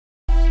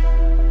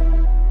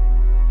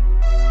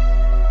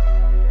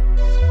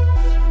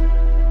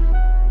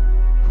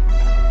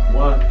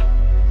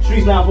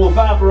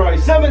3945 Ferarri.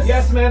 Simmons.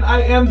 Yes, man,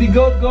 I am the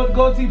GOAT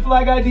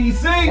Flag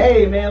IDC.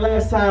 Hey, man,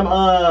 last time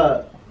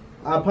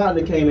our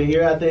partner came in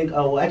here, I think,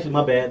 well, actually,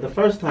 my bad. The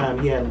first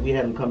time we had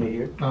him come in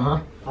here.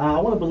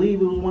 I want to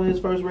believe it was one of his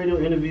first radio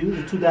interviews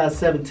in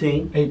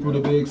 2017. April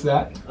to be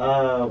exact.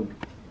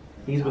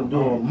 He's been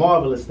doing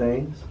marvelous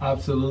things.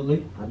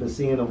 Absolutely. I've been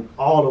seeing him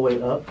all the way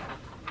up,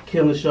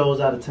 killing shows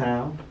out of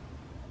town.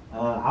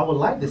 I would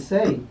like to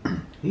say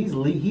he's the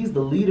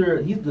leader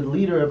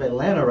of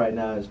Atlanta right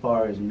now as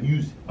far as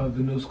music. Of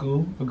the new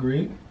school,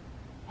 agreed.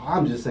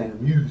 I'm just saying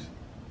music.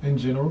 In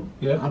general,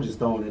 yeah. I'm just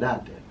throwing it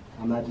out there.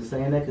 I'm not just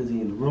saying that because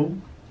he's in the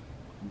room.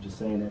 I'm just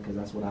saying that because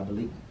that's what I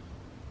believe.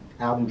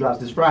 Album drops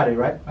this Friday,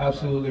 right?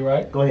 Absolutely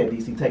right. Go ahead,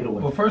 DC, take it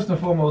away. Well, first and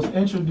foremost,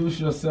 introduce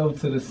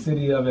yourself to the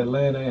city of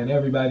Atlanta and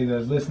everybody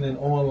that's listening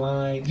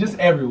online, just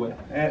everywhere.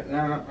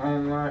 Atlanta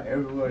online,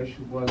 everywhere. It's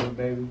your boy Lil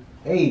Baby.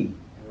 Hey.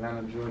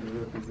 Atlanta, Georgia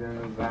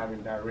representative, live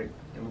and direct.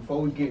 And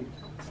before we get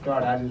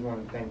started, I just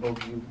want to thank both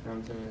of you, you know what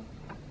I'm saying?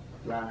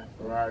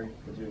 Ferarri,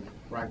 for just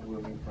rocking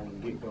with me from the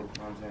get-go, you know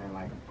what I'm saying?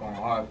 Like, going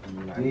hard for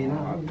me, like,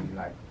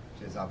 like,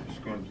 just off the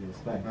scrimmages.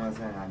 You know what I'm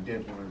saying? I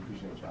definitely want to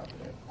appreciate y'all for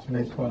that.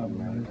 No problem,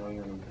 man. When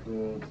you're in the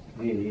club,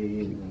 yeah.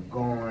 Keeping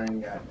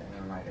going,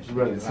 goddamn, like, that You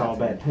read the song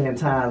back 10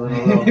 times in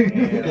a row.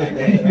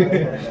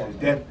 Yeah, like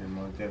that.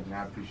 Definitely, I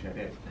appreciate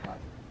that. Like,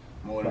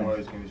 more than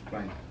words can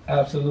explain.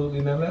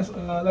 Absolutely. Now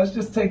let's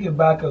just take it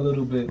back a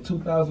little bit.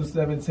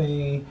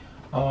 2017,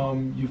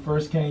 you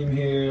first came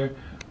here.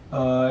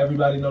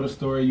 Everybody know the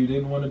story. You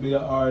didn't want to be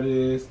an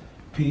artist.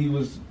 P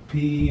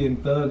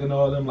and Thug and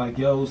all them like,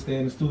 yo, stay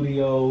in the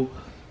studio.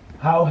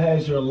 How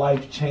has your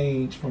life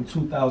changed from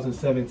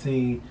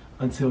 2017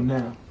 until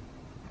now?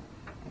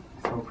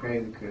 So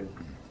crazy because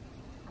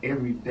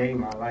every day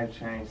my life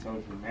changed so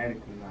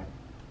dramatically, like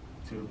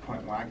to the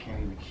point where I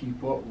can't even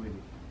keep up with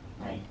it.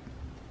 Like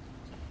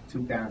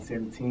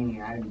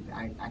 2017, I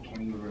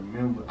can't even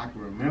remember. I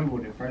can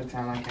remember the first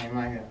time I came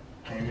out here.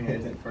 Came in here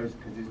as the first,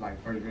 because it's like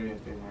first radio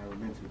station I ever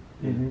been to.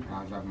 And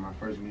I was dropping my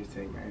first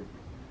mixtape, man.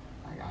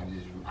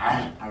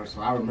 Like so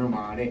I remember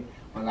all that.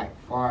 But like,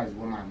 as far as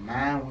where my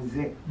mind was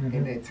at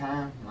that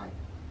time, like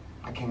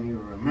I can't even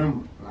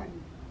remember, like,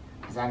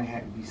 cause I didn't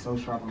have to be so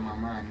sharp in my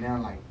mind now.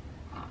 Like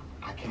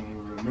I can't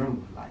even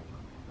remember,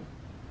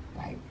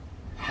 like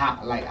how,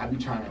 like I be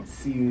trying to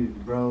see,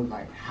 bro,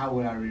 like how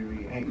would I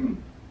really react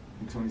in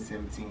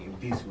 2017 if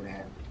this would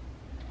happen?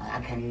 Like,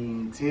 I can't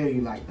even tell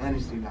you, like,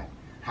 honestly, like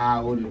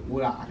how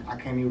I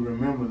can't even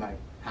remember like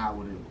how I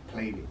would have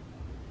played it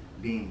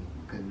then,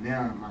 because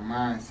now my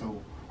mind's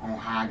so on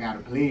how I gotta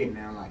play it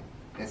now, like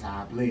that's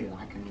how I play it.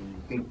 I can't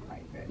even think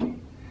like that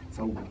then.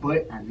 So,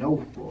 but I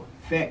know for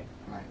a fact,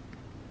 like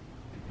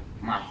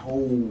my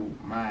whole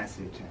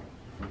mindset changed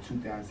from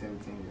 2017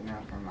 to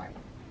now, from like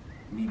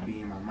me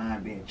being, my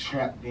mind being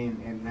trapped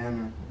in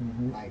Atlanta,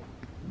 like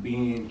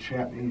being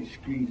trapped in the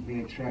streets,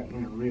 being trapped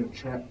in a real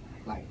trap.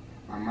 Like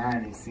my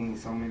mind has seen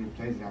so many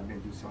places, I've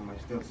been through so much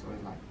stuff, so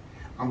it's like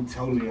I'm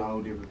totally a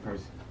whole different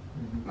person.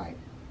 Like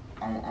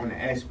on the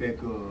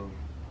aspect of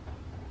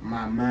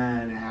my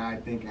mind and how I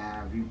think and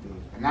how I view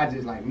things. And not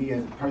just like me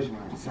as a person,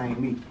 like the same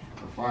me,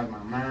 but as far as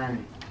my mind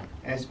and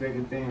aspect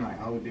of things, like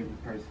a whole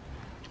different person.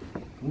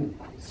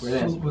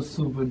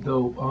 Super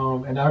dope.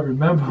 And I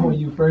remember when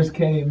you first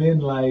came in,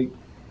 like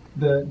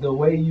the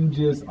way you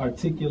just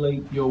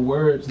articulate your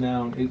words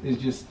now is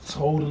just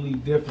totally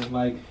different.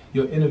 Like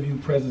your interview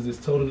presence is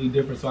totally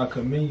different. So I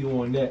commend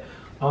you on that.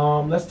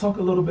 Let's talk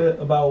a little bit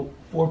about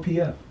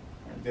 4PF.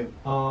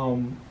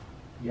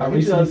 I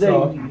recently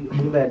saw.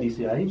 You bad,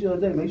 DC. I hit you the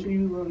other day. Make sure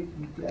you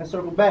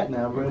circle back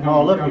now, bring them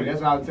all up here. That's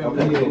what I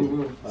tell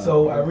you.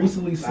 So I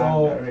recently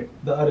saw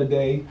the other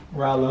day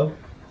Rollo.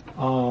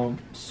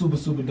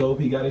 Super dope.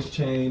 He got his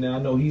chain. Now I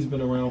know he's been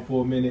around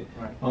for a minute,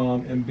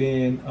 and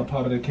been a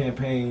part of the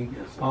campaign.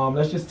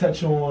 Let's just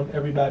touch on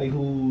everybody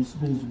who's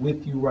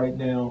with you right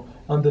now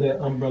under that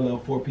umbrella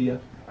of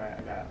 4PF.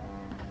 I got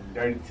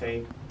Dirty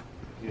Tape.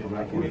 Just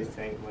like this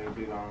tape, way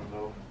big on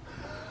low.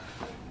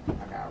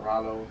 I got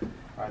Rollo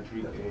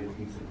Rodriguez.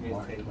 He's a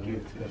mixtape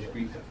gift to the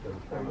streets.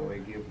 I don't know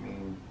what give me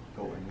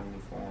go in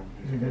uniform.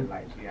 He's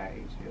like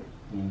GIHL.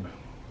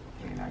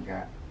 And I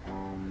got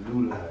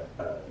Luda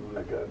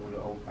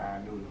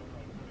 05 Luda.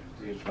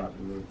 Just dropped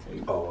a little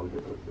tape.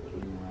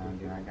 And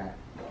then I got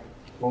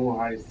Cold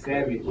Hearted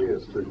Savage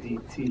for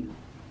DT.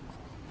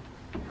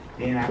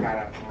 Then I got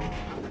a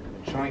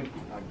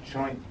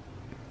joint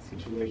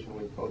situation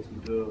with 42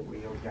 Dub, where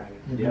you got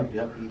it. Yep.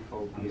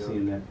 I've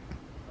seen that.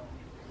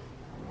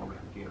 I don't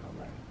forget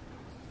about it.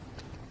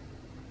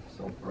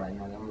 So for right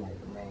now, I'm like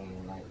the main,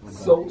 like.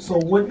 So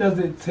what does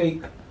it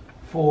take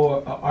for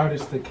an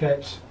artist to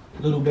catch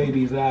Lil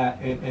Baby's eye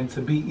and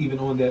to be even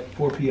on that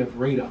 4PF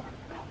radar?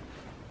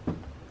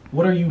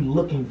 What are you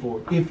looking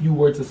for if you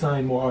were to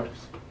sign more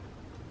artists?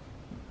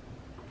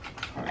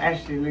 I'm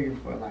actually looking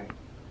for, like,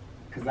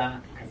 cause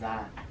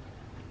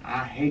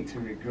I hate to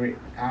regret.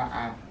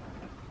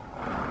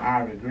 I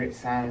regret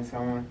signing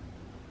someone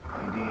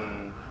and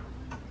then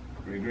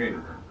regret it.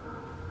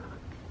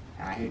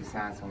 I hate to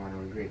sign someone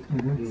and regret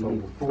it. So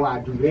before I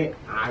do that,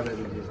 I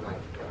rather just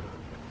like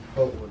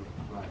fuck with them,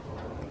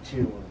 like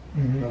chill with them.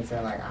 You know what I'm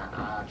saying? Like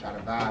I try to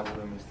vibe with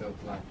them and stuff.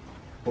 Like,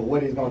 but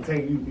what it's gonna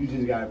take, you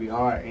just gotta be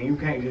hard, and you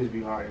can't just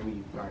be hard to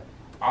me. Like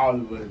all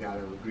of us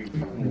gotta agree. You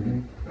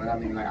know what I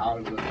mean? Like all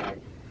of us, like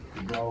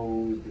the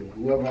bros,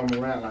 whoever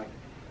I'm around, like,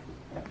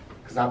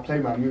 cause I play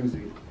my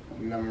music,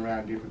 you know, I'm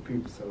around different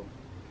people, so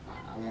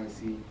I want to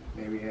see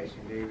their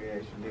reaction, their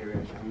reaction, their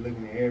reaction. I'm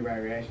looking at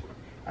everybody's reaction.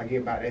 I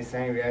get about that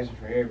same reaction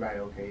for everybody.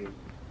 Okay, you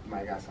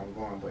might got something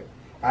going, but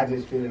I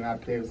just feel that I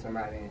play with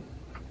somebody and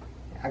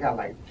I got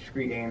like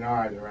street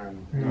A&Rs around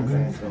me, you know what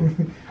I'm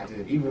saying? So I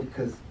just, even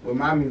because with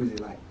my music,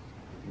 like,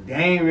 they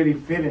ain't really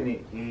feeling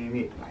it, ain't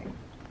it? Like,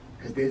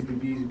 because there's the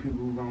music people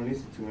who gonna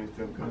listen to and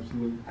stuff.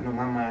 Absolutely. I know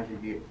my mind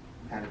can get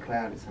kind of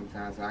clouded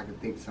sometimes, so I can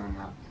think something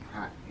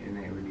hot and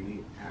it ain't really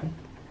hit hot.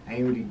 I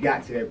ain't really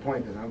got to that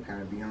point because I'm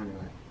kind of beyond it,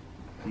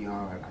 like, be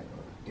hard, like,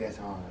 that's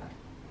hard.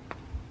 Like.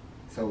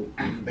 So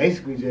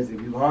basically, just if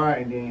you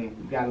hard and then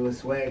you got a little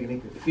swag and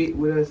it can fit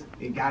with us,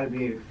 it gotta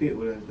be able to fit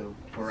with us though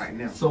for right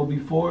now. So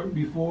before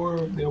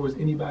there was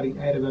anybody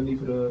added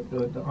underneath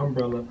the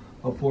umbrella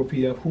of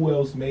 4PF, who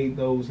else made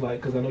those? Like,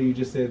 because I know you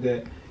just said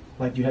that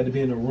like you had to be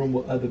in a room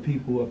with other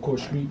people, of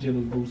course, Street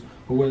General groups.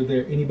 But were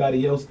there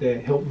anybody else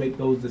that helped make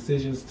those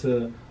decisions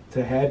to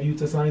have you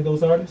to sign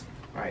those artists?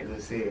 Right,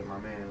 let's say it, my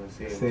man. Let's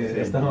say it. Said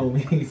that's the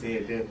homie. Say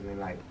it definitely,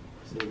 like,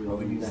 bro,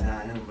 we need to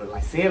sign him. But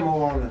like, say it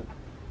more on the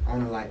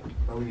like,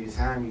 bro, we need to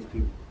sign these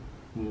people.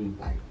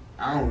 Like,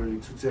 I don't really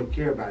too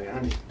care about it,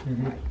 honestly.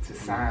 Like, to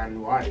sign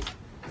new artists.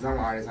 Because I'm an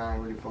artist, I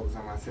don't really focus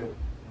on myself.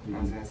 You know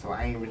what I'm saying? So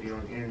I ain't really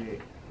on the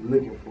internet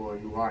looking for a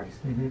new artist.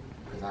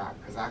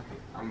 Because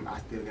I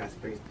still got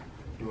space to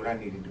do what I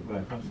need to do.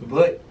 Right.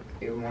 But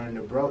if one of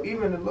the bros,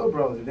 even the little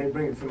bros, if they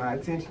bring it to my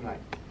attention, like,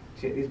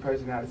 check this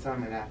person out or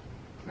something,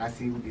 and I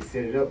see we can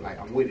set it up, like,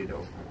 I'm with it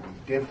though. I'm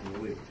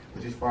definitely with it.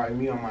 But as far as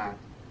me on my,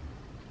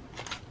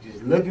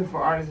 just looking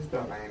for artists and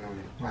stuff, I ain't on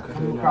it. I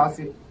come across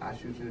it, I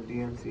shoot you a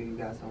DM, see you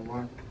got something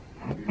going.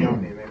 If you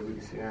don't, then maybe we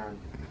can sit down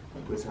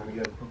and put something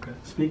together. Okay.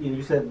 Speaking,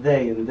 you said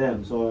they and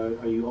them, so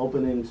are you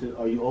open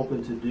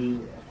to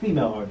do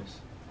female artists?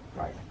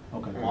 Right.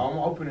 Okay. Well, I'm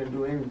open to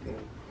do anything.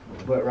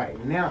 But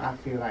right now, I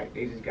feel like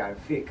they just gotta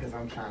fit because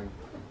I'm trying to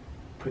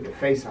put the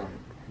face on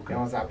it. Okay.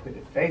 And once I put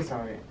the face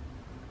on it,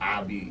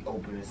 I'll be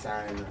open to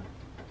signing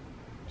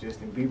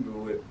Justin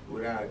Bieber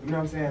without, you know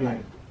what I'm saying?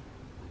 Like,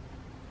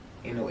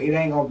 you know, it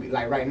ain't gonna be,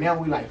 like, right now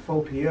we like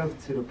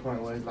 4PF to the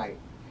point where it's like,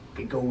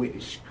 it go with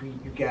the street,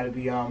 you gotta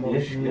be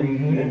almost street,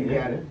 you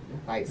gotta,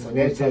 like, so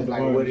that's just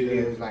like what it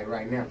is, like,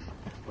 right now.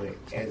 But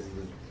as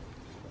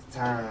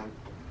time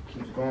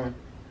keeps going,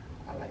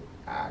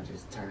 I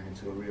just turn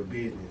into a real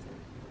business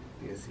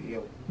and be a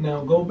CEO.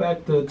 Now, go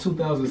back to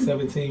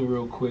 2017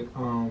 real quick.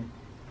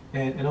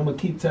 And I'm going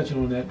to keep touching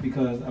on that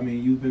because, I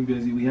mean, you've been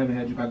busy. We haven't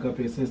had you back up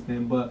here since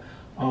then. But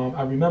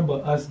I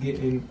remember us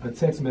getting a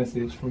text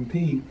message from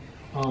P,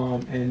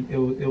 and it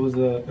was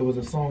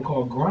a song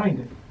called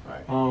Grinding,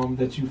 right,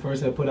 that you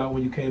first had put out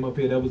when you came up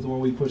here. That was the one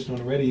we pushed on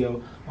the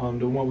radio,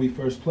 the one we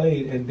first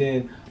played. And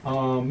then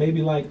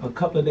maybe like a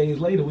couple of days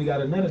later, we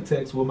got another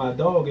text where my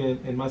dog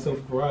and myself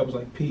and Ferarri was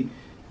like, P,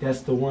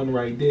 that's the one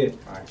right there.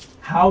 Right.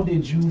 How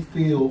did you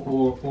feel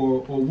or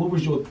what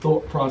was your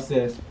thought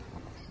process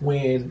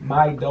when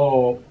my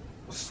dog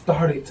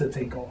started to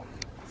take off?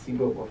 See,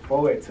 but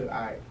before it took,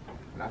 when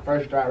I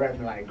first started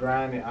rapping, like,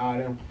 grinding, all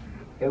them,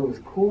 it was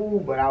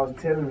cool, but I was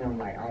telling them,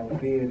 like, I don't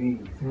feel these.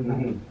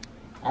 Like,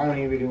 I don't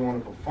even really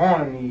want to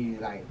perform these.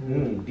 Like,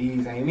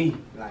 these ain't me.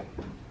 Like,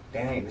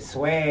 that ain't the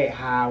swag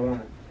how I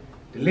want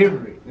to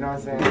deliver it. You know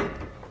what I'm saying?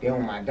 Then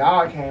when my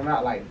dog came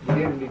out, like,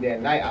 literally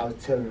that night, I was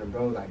telling the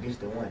bro, like, this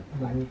the one.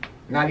 Like,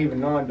 not even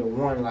knowing the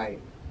one, like,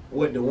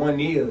 what the one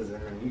is.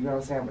 And, you know what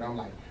I'm saying? But I'm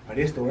like, but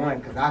this the one,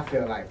 because I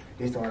feel like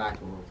this the one I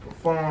can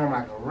perform,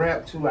 I can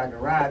rap to, I can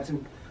ride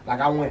to.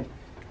 Like, I went,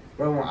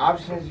 bro, when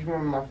Options, you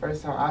remember my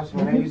first time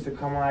Options, when they used to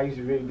come on, I used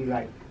to really be,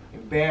 like,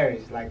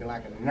 embarrassed, like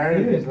a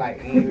nervous,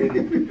 like, ain't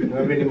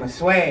really my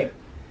swag.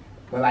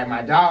 But, like,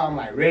 my dog, I'm,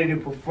 like, ready to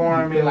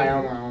perform it, like,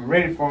 I'm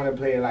ready for him to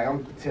play it. Like,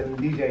 I'm telling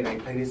the DJ,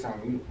 like, play this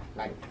song.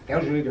 Like, that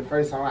was really the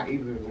first song I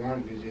even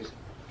wanted to just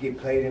get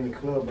played in the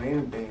club or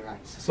anything. Like,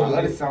 so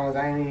other songs,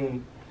 I ain't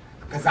even,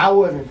 because I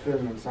wasn't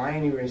feeling them, so I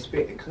ain't even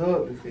expect the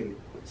club to feel it.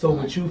 So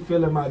with you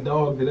feeling my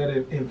dog, did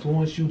that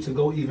influence you to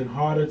go even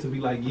harder, to be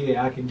like,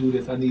 yeah, I can do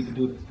this, I need to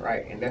do this?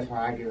 Right, and that's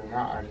why I give my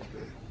artists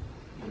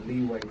the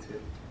leeway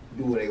to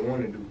do what they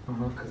want to do.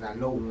 Because I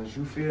know once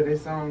you feel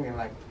this song, and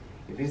like,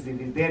 if it's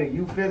there and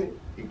you feel it,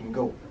 it can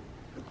go.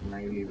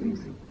 Like, if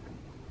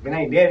it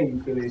ain't there and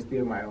you feel it, it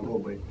still might go.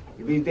 But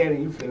if it's there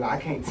and you feel it, I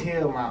can't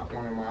tell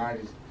one of my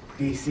artists,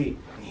 this it,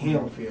 and he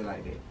don't feel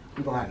like that.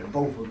 We're going to have to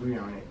both agree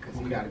on that, because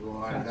he got to go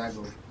hard as I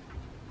go.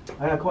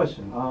 I got a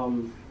question.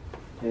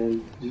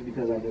 And just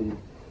because I've been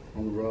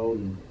on the road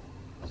and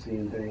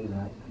seeing things,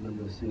 I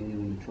remember seeing you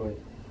in Detroit.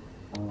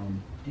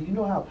 Do you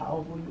know how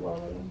powerful you are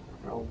right now?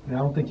 Bro, I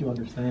don't think you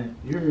understand.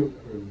 You're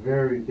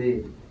very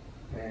big.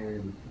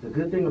 And the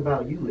good thing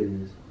about you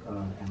is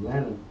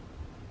Atlanta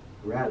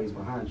rallies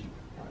behind you.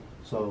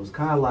 So it's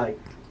kind of like,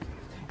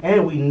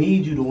 And we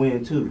need you to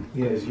win too.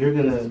 Yes, Because you're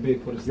this gonna is big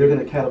for the you're city.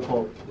 gonna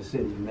catapult the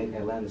city, make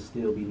Atlanta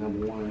still be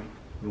 #1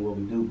 in what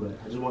we do. But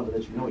I just wanted to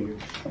let you know you're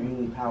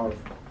extremely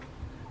powerful.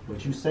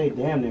 What you say,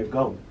 damn near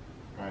gold.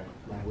 Right.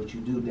 Like what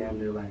you do, damn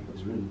near like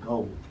is really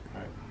gold.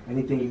 Right.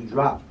 Anything you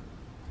drop,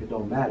 it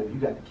don't matter. You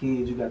got the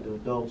kids, you got the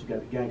adults, you got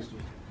the gangsters,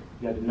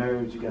 you got the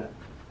nerds, you got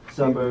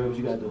suburbs,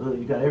 you got the hood,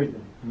 you got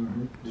everything.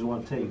 Mhm. Just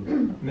want to tell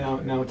you.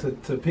 Now to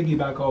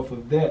piggyback off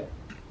of that,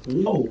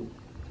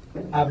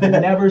 I've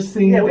never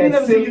seen Yeah, we that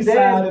never seen city you side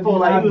dance of before, you.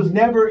 like, I've you was-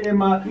 never in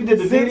my you did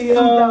the city dance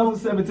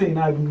of 2017.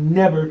 I've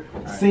never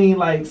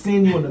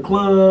seen you in the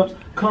clubs,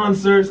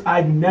 concerts.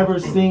 I've never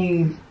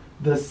seen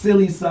the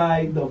silly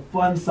side, the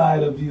fun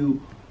side of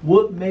you.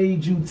 What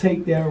made you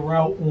take that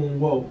route on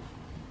Whoa?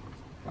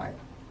 Like,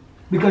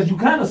 Because you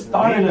kind of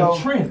started a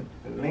trend.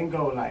 the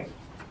lingo, like,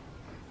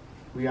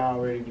 we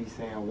already be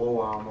saying whoa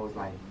almost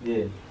like,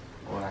 Yeah.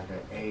 or like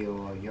a A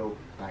or a yo,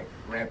 like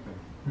rapping.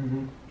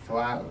 Mm-hmm. So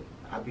I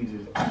be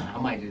just, I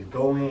might just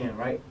go in,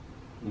 right?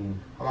 Mm.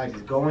 I might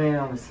just go in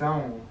on the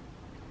song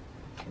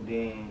and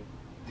then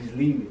just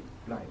leave it.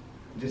 Like,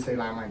 just say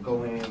like I might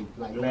go in,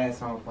 like last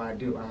song before I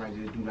do, I might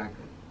just do like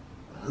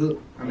a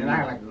hook. I mean,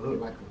 not like a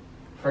hook, like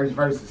a first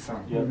verse or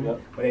something. Yep,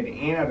 yep. But at the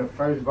end of the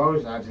first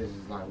verse, I just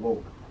was like,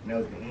 whoa, and that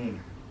was the end.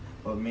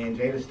 But me and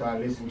Jada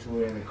started listening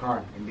to it in the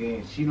car, and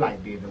then she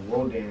like did the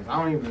whoa dance.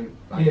 I don't even,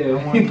 like, I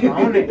don't want to get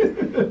on it.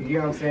 You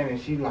know what I'm saying?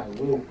 And she like,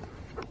 whoa.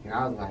 And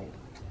I was like,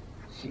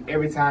 she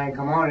every time I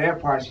come on to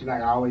that part, she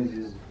like always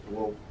just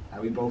whoa.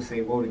 Like we both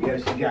say whoa together.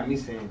 She got me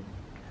saying.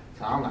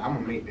 So I'm like, I'm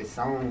gonna make this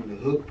song, the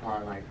hook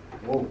part, like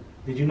whoa.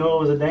 Did you know it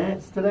was a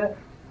dance to that?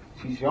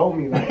 She showed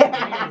me like, you know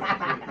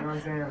what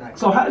I'm saying? Like,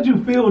 So how did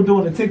you feel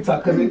doing the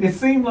TikTok? Because it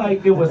seemed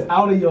like it was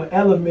out of your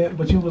element,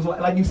 but you was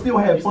like you still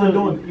had fun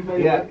doing it. You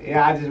made yeah, it.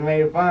 yeah, I just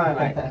made it fun.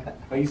 Like,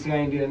 but you see, I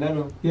ain't did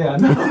another one. Yeah.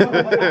 No.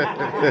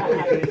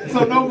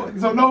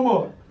 so no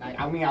more. Like,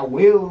 I mean, I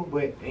will,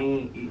 but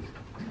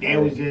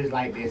that was just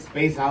like the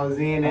space I was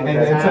in at At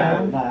that that time.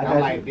 time? Nah, I got I'm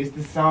like, this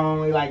the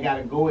song, we like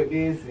gotta go with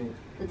this, and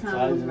The so I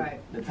time was just-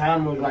 right. The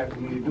time was right for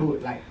me to do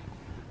it. Like,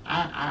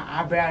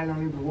 I barely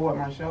don't even go at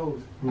my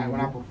shows, like when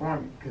I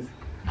perform it, cause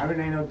I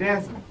really ain't no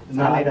dancer. So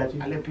Nah, I I got you.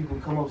 let people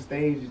come up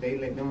stage, they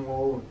let them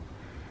go,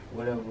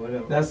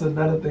 whatever. That's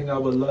another thing I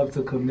would love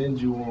to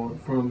commend you on.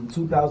 From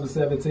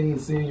 2017,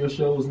 seeing your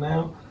shows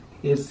now,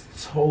 it's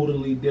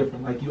totally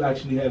different. Like you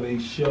actually have a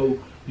show.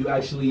 You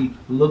actually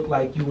look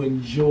like you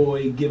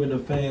enjoy giving the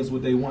fans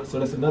what they want. So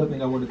that's another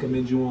thing I want to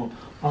commend you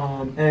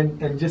on.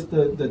 And just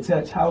the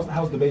touch.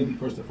 How's the baby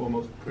first and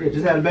foremost? Yeah,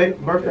 just had a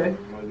birthday.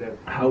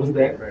 How was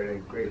that?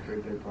 Great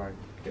birthday party.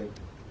 Yeah.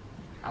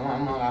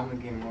 I'm gonna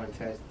get more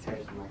attached to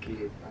my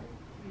kids.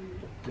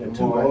 Like, Yeah, the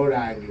two, more right? older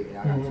I get,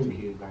 I got two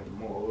Mhm. kids. Like the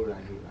more older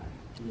I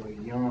get,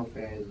 like young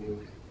fast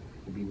dudes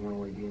to be one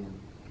way then.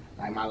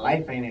 Like my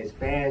life ain't as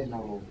fast no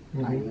more.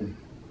 Like Mhm.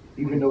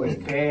 even though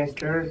it's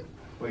faster,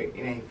 but it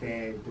ain't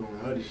fast doing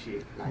other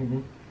shit. Like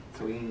Mhm.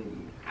 so,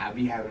 I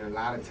be having a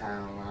lot of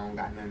time when I don't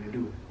got nothing to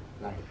do.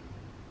 Like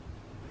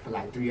for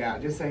like 3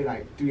 hours, just say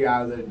like 3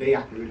 hours a day,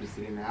 I can really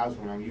sit in the house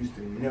when I'm used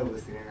to never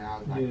sitting in the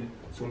house. Like Yeah.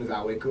 as soon as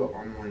I wake up,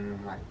 I'm one of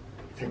them like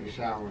take a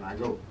shower when I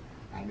go.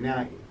 Like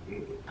now,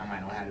 I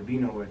might not have to be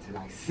nowhere till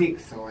like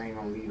 6, so I ain't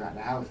gonna leave out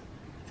the house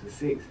till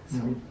 6. So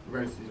Mhm.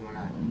 versus when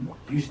I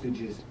used to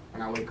just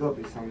when I wake up,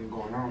 there's something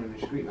going on in the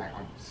street. Like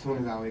as soon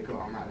as I wake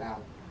up, I'm out the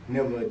house.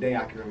 Never a day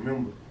I can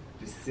remember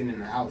just sitting in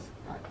the house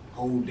like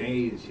whole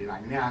days and shit.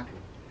 Like now I can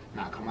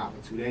not come out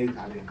for 2 days.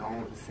 I've been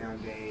gone for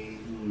 7 days.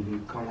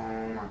 Mhm. Come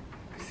home,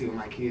 I can sit with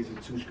my kids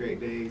for 2 straight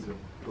days, or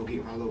go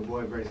get my little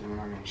boy versus when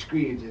I'm in the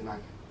street. It's just like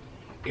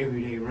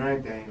everyday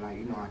run thing. Like,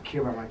 you know, I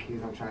care about my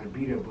kids, I'm trying to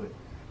be there, but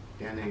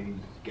then they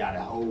got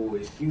a whole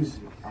excuse.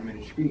 I'm in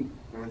the street, you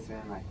know what I'm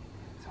saying? Like,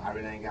 so I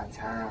really ain't got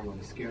time, or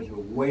the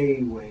schedule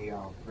way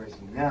off versus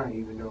now,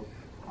 even though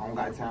I don't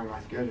got time, my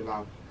schedule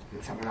off, the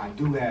time when I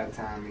do have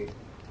time,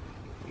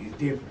 it's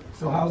different.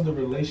 So how's the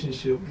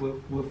relationship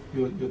with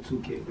your 2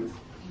 kids?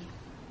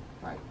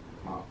 Like,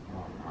 my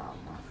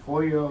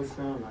 4-year-old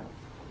son, like,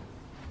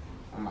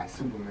 I'm like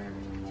Superman,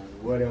 like,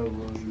 whatever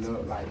you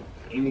look, like,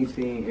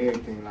 anything,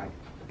 everything, like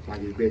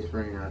his best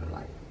friend.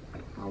 Like,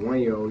 my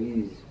 1-year-old,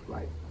 he's,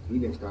 like, he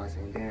didn't start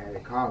saying, Dad, they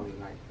call me,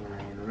 like, when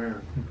I ain't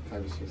around,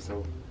 type of shit.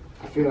 So,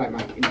 I feel like,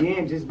 and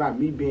then just by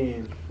me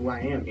being who I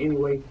am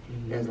anyway,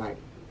 that's, like,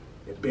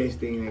 the best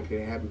thing that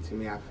could happen to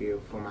me, I feel,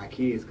 for my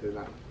kids, because,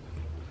 like,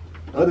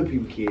 other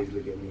people's kids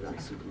look at me like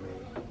Superman,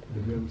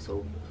 you feel me?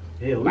 So,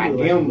 Yeah, we by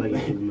look them, like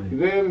like, you, you man.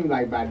 feel me?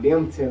 Like, by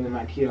them telling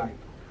my kid, like,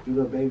 you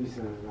Lil Baby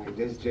son, like,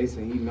 that's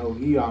Jason, he know,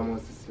 he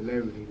almost a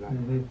celebrity, like,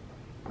 I'm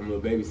Lil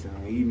Baby son,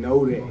 he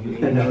know that, he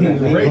know that,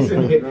 He's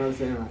racing it. you know what I'm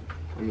saying, like,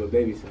 I'm Lil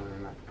Baby son,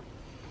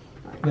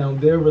 like Now,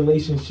 their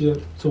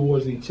relationship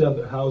towards each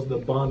other, how's the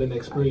bonding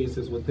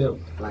experiences with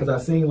them? Because I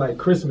seen like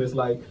Christmas,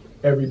 like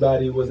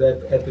everybody was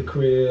at the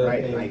crib.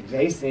 right, and like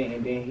Jason,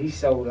 and then he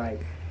showed,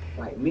 like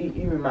me,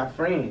 even my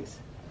friends,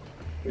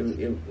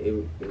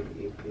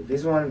 if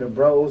this one of the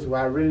bros who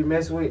I really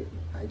mess with,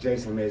 like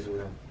Jason mess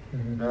with him.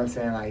 Mhm. You know what I'm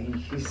saying? Like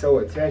he's so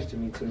attached to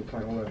me to the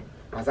point where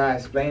as I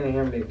explained to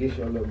him that this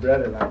your little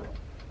brother, like,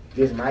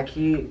 this my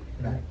kid,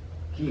 like,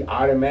 he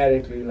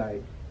automatically,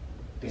 like,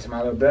 this my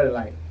little brother.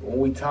 Like, when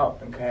we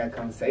talk and have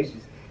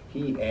conversations,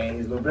 he and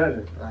his little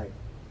brother, like,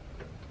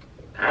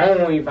 I don't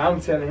know if I'm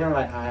telling him,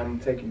 like, I'm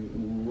taking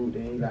you,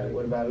 then he like,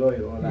 what about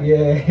lawyer? Or like,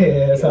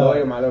 yeah, so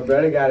lawyer, my little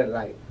brother got it,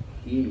 like,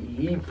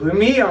 he put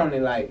me on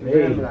it, like,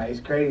 Yeah. like, it's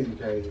crazy,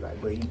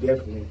 like, but he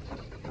definitely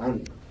on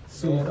it.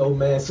 oh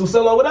man,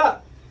 Solo, what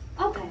up?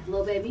 Okay,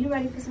 Lil Baby, you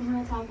ready for some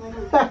real talk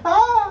right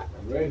now?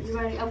 I'm ready. You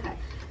ready? Okay.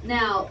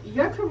 Now,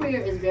 your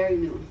career is very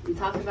new. We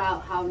talked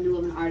about how new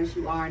of an artist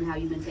you are and how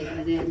you've been taking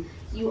it in.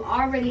 You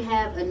already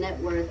have a net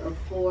worth of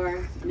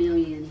 $4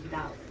 million.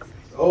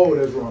 Oh,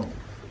 that's wrong.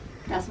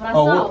 That's what I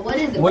saw. What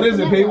is it? What What's is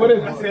the it, net P? What worth?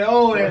 is I it? said,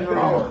 oh, that's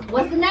wrong.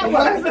 What's the net I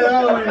worth? said,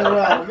 oh, that's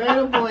wrong. Man,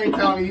 the boy ain't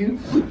telling you.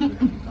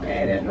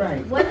 Man, that's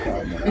right. What is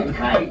it? That's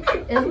right.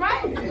 It's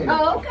right.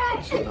 Oh, okay.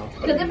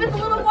 Because if it's a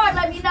little more,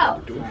 let me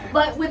know.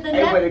 But with the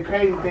Hey, but net, the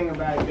crazy thing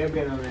about it, they've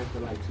been on there for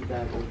like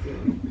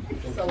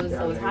 2014.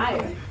 so it's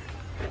higher.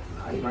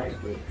 Right,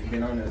 but you've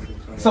been on there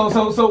since.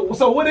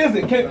 So what is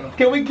it?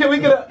 Can we get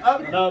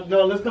a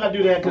No, let's not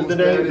do that because then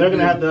they're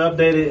gonna have to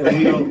update it,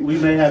 and we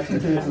may have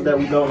sentences that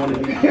we don't want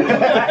to do.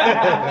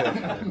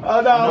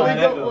 Oh no,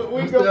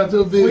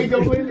 we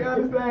completely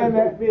understand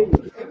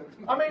that.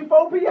 I mean,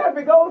 4 p.m.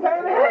 it goes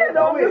hand in hand.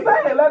 Don't be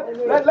saying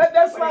let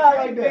that slide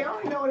like They that.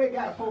 only know where they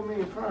got $4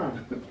 million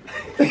from.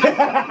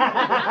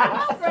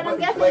 I'm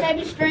guessing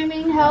maybe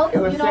streaming helps. It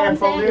You was know what I'm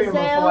saying $4 saying? million The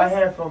before I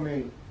sales. had $4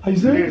 million. Are you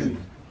serious?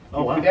 Literally.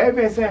 Oh wow. They've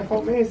been saying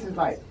 $4 million since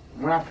like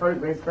when I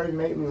first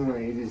made me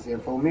money. It just said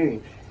 $4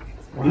 million.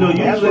 You know,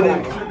 That's usually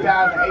like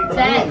 2018.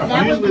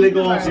 That usually would they be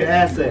go off your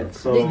assets.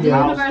 So The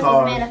house, universe is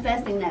cars.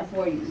 manifesting that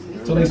for you.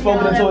 So they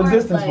spoke it into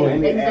existence for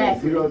And you. they add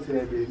Exactly. zero to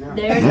that bitch now.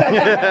 There.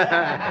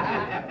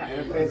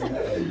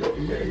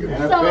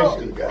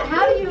 So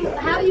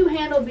how do you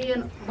handle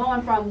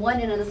going from one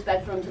end of the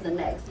spectrum to the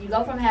next? You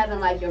go from having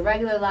like your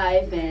regular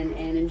life and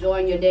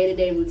enjoying your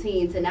day-to-day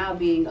routine to now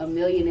being a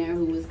millionaire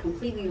who is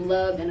completely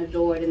loved and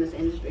adored in this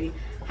industry.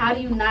 How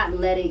do you not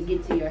let it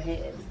get to your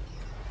head?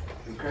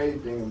 The crazy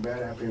thing about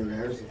it, I've been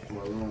rehearsing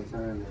for a long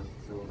time now.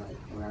 So like,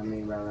 what I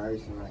mean by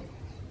rehearsing, like,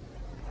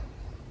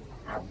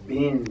 I've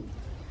been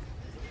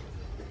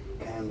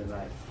kind of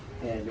like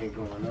had that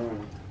going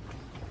on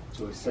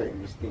to a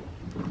certain extent.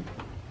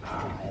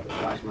 I had to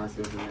watch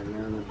myself in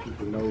Atlanta.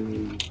 People know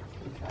me.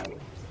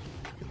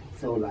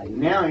 So like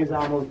now it's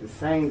almost the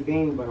same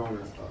thing, but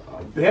on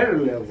a better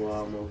level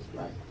almost,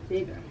 like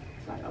Bigger.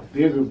 like a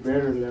bigger,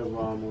 better level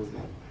almost,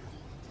 like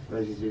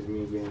versus just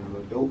me being a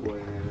little dope boy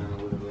in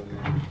Atlanta with a little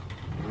name.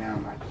 And now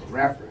I'm like a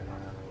rapper in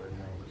Atlanta with a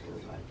name. So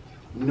it's like,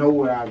 you know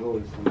where I go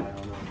to somebody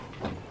don't know.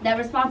 That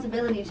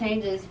responsibility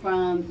changes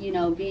from, you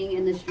know, being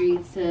in the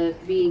streets to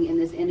being in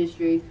this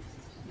industry.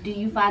 Do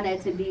you find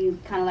that to be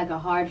kind of like a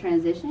hard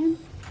transition?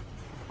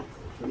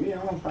 For me, I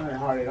don't find it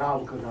hard at all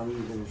because I'm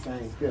using the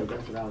same step.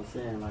 That's what I was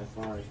saying. Like, as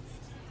far as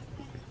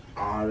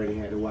I already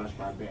had to watch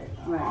my back.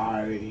 Right. I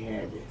already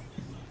had to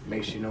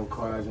make sure no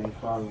cars ain't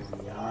following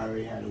me. I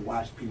already had to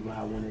watch people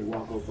how when they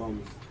walk up on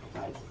me.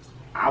 Like,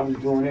 I was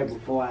doing that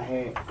before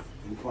I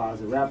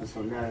was a rapper.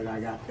 So now that I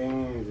got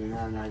fans and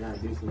now that I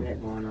got this and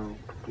that going on,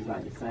 it's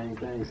like the same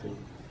thing. So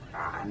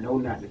I know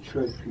not to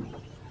trust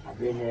people. I've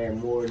been had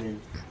more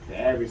than the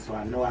average, so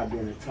I know I've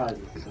been a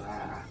target. So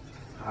I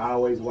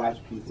always watch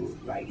people,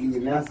 like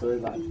even now, so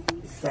it's like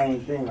the same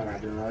thing, like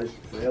I've been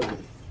rehearsing forever.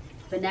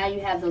 But now you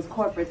have those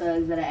corporate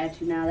thugs that are at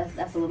you now.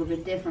 That's a little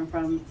bit different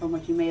from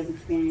what you may have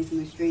experienced in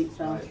the street.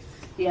 So, Right.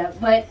 yeah.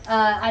 But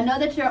I know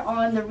that you're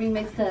on the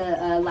remix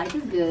to Life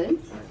is Good.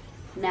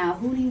 Now,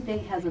 who do you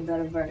think has a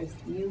better verse?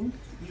 You,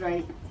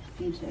 Drake,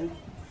 Future,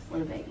 or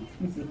Lil Baby?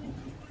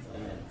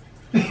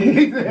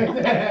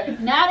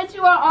 Now that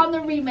you are on the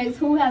remix,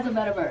 who has a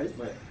better verse?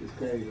 But it's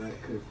crazy, right?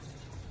 Because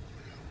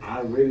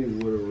I really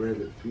would have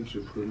rather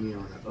Future put me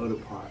on the other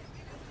part.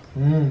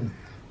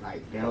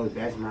 Like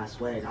that's my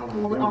swag. I like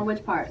On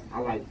which part?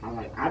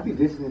 I be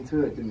listening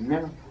to it.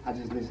 Now I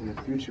just listen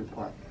to Future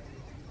part.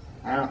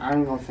 I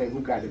ain't gonna say who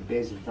got the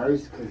best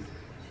verse,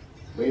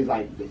 but it's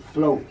like the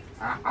flow.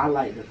 I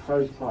like the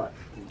first part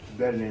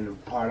better than the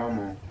part I'm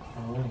on.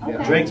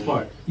 Okay. Drake's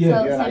part.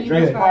 Yeah, So like you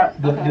Drake's prefer-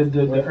 part. okay.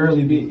 the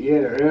early beat. Yeah,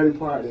 the early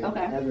part. That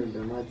Okay. hasn't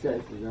been my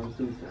Texas. I'm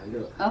too signed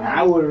up. Okay. Now,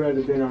 I would have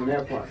rather been on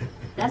that part.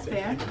 That's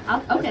fair.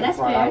 Okay, the that's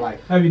part I fair.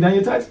 like. Have you done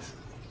your taxes?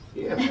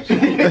 Yeah.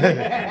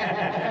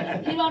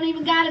 You don't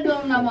even gotta do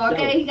them no more,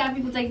 okay? He got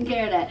people taking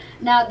care of that.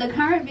 Now, the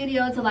current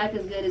video to Life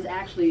is Good is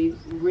actually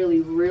really,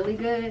 really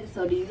good.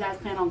 So do you guys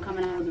plan on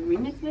coming out with a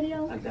remix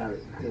video? I doubt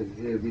it, because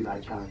it'd be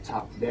like trying to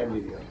top that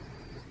video.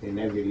 And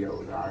that video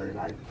was already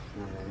like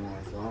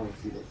 1-on-1, so I don't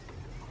see that.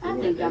 I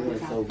think y'all can went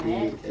so top that.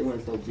 big. It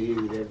went so big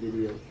with that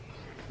video.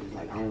 It's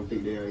like I don't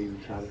think they'll even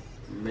try to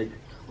make it.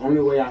 Only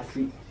way I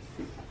see,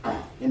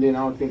 and then I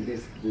don't think the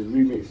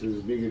remix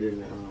was bigger than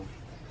the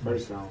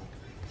first song,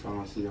 so I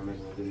don't see them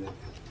making a video.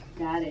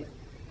 Got it.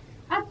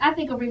 I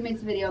think a remix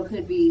video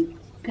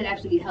could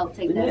actually help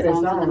take They that made that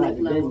song to song the like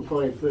next the day level.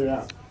 before they put it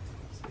out.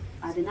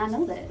 I did not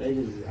know that. They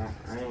just,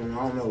 I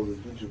don't know, the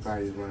future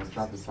probably just want to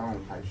drop a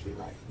song type shit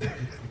like.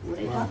 Well,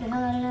 they dropped the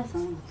hell out of that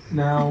song.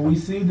 Now we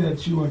see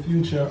that you and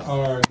Future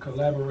are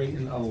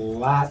collaborating a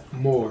lot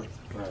more.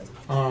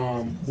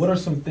 Right. What are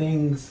some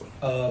things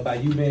by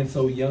you being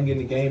so young in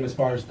the game as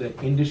far as the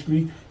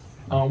industry?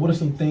 What are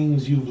some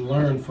things you've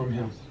learned from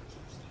him?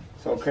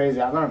 So crazy,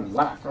 I learned a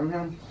lot from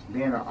him,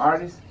 being an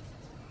artist.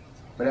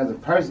 But as a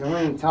person, we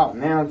ain't talk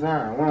now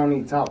time. We don't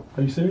need talk.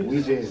 Are you serious?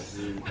 We just,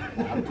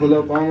 I pull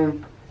up on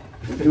him,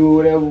 we do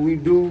whatever we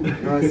do, you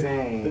know what I'm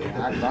saying?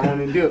 I go on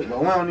and dip, but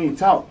we don't need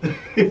talk. Like,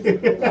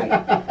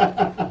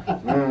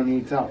 we don't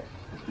need talk.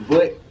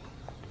 But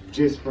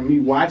just from me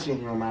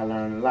watching him, I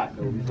learned a lot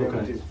though.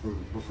 Okay. Just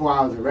from before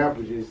I was a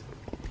rapper, just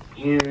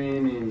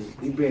hearing and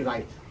he been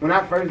like, when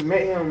I first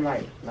met him,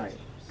 like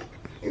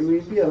it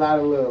would be a lot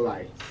of little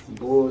like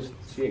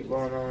bullshit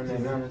going on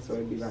and nothing, so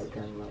it'd be like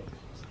kind of like.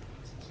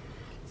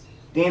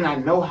 Then I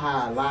know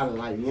how a lot of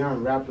like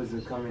young rappers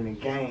are coming in the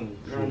game.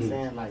 You know what I'm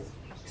saying? Like,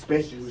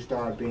 especially who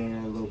start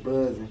being a little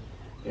buzzing,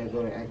 they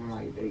go to acting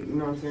like they, you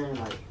know what I'm saying?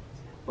 Like,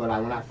 but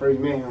like when I first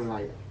met him,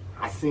 like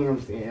I seen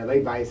him in LA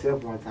by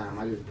himself one time.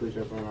 I just pushed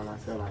up on him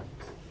myself, like,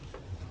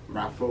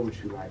 bro, I fuck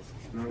with you, like,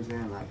 you know what I'm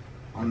saying? Like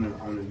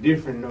on a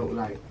different note,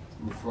 like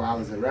before I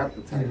was a rapper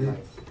type,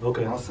 like,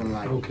 okay, awesome,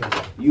 like,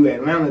 you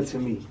Atlanta to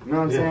me, you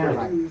know what I'm saying?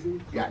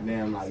 Like,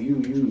 goddamn, like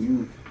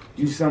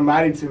you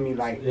somebody to me,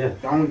 like,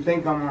 don't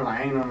think I'm on, like,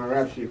 I ain't on the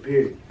rap shit,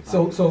 period.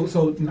 So,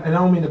 and I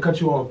don't mean to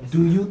cut you off.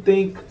 Do you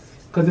think,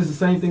 because it's the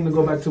same thing to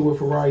go back to what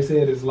Ferarri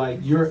said, is like,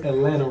 you're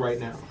Atlanta right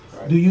now.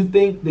 Right. Do you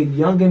think the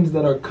youngins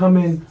that are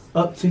coming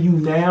up to you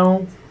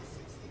now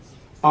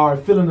are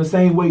feeling the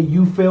same way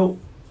you felt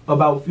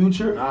about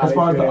Future as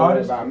far as the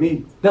artist? About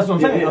me. That's what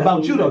I'm saying.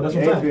 About you, though. That's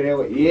what I'm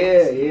saying. Yeah,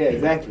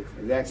 exactly.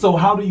 So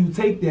how do you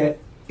take that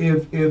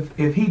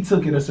if he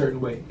took it a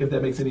certain way, if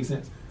that makes any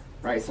sense?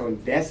 Right, so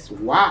that's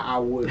why I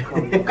would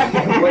come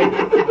that way.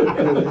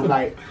 Because it's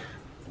like,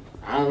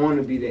 I don't want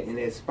to be in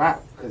that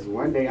spot. Because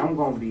one day I'm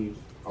going to be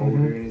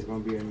older and it's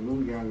going to be a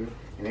new younger.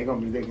 And they're going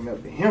to be looking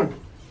up to him.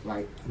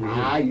 Like,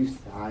 people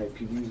used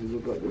to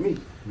look up to me.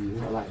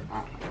 So like,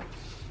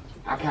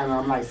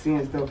 I'm like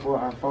seeing stuff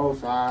for unfold.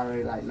 So I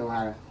already like know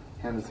how to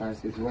handle certain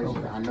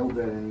situations. I know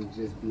better than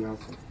just be on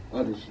some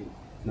other shit.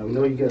 Now, we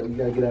know you gotta get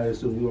out of here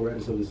soon. We're going to wrap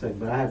this up in a second.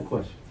 But I have a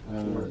question.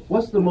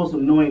 What's the most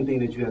annoying thing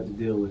that you have to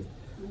deal with?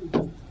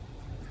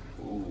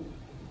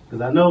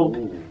 Because I know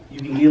you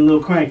can get a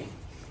little cranky.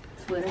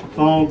 Twitter.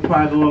 Phone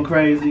probably going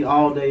crazy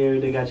all day, every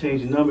day. Got to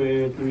change the number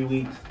every 3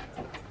 weeks.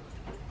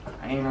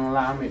 I ain't gonna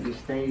lie, I'm at this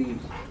stage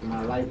in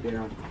my life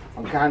that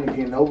I'm kind of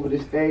getting over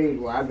this stage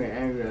where I've been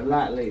angry a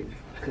lot lately.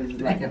 Because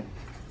it's like,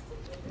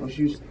 once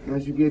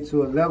you get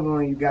to a level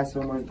and you got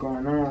so much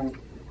going on,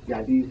 you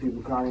got these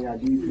people calling, you got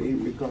these people,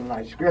 it become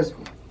like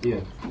stressful.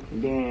 Yeah.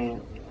 And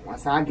then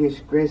once I get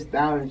stressed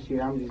out and shit,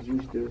 I'm just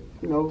used to,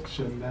 you know,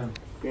 shutting down.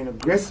 Being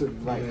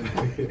aggressive, like,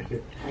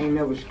 I ain't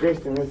never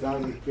stressed unless I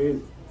was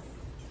crazy.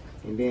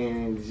 And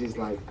then it's just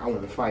like, I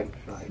want to fight.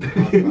 Like,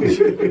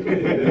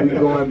 we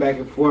going back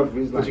and forth.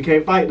 It's like, but you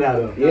can't fight now,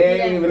 though.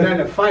 Yeah, ain't even nothing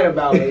to fight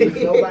about. It's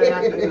nobody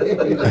I can do.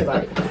 It's just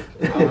like,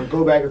 I want to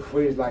go back and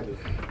forth. It's like,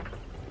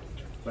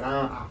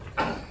 but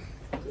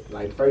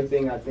like, first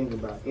thing I think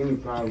about any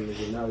problem is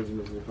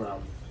acknowledgement of the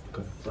problem.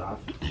 Okay. So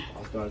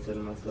I started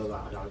telling myself,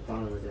 like, I got a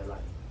problem with that,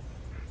 like,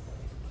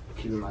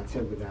 keeping my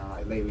temper down.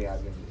 Like, lately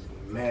I've been just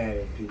mad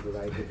at people,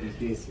 like, it could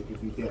be this, it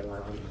could be that,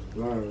 like, I'm just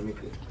blown,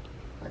 nigga.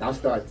 Like, I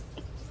start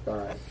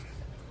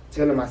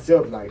telling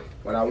myself, like,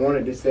 what I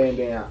wanted to say, and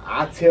then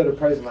I tell the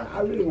person, like,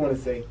 I really want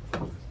to say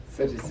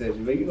such and such,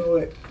 but you know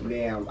what,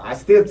 damn, I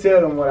still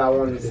tell them what I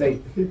wanted to say,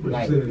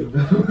 like,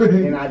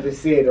 and I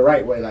just say it the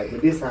right way, like,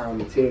 but this time I'm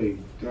going to tell you, you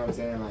know what I'm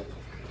saying, like,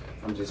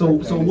 I'm just.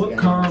 So what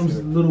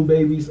calms Lil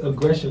Baby's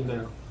aggression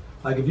down?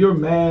 Like, if you're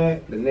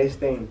mad. The next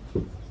thing,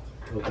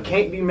 I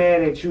can't be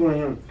mad at you and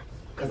him,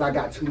 because I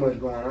got too much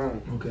going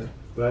on. Okay.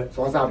 Right.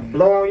 So once I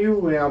blow on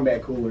you, then I'm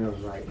back cool with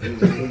him. Like,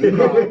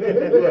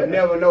 you'll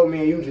never know me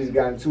and you just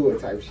got into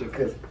it type shit,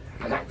 because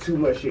I got too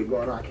much shit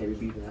going on. I can't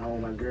be beefing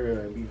home with my girl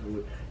and beefing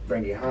with,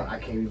 bring it home. I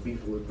can't be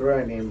beefing with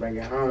bruh and then bring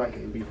it home. I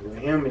can't be beefing with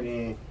him and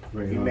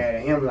then be mad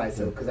at him like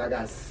so, because I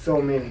got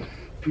so many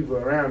people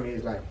around me.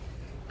 It's like,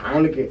 I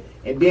don't look at,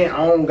 and then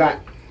I don't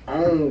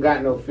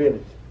got no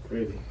feelings,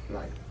 really.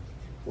 Like,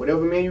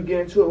 whatever man you get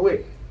into it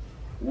with,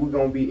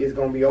 it's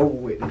gonna be over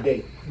with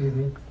today.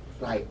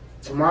 Like,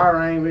 tomorrow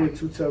I ain't really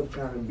too tough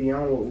trying to be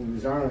on what we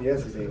was on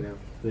yesterday now.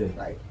 Yeah.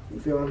 Like, you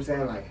feel what I'm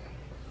saying? Like,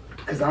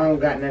 cause I don't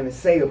got nothing to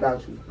say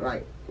about you.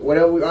 Like,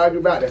 whatever we argue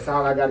about, that's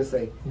all I gotta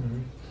say.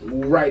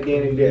 Right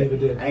then and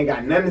there. I ain't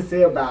got nothing to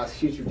say about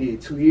shit you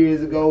did 2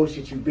 years ago,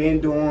 shit you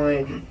been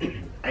doing.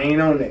 I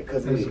ain't on that,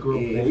 cause if it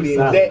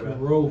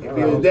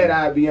was that,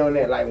 I'd be on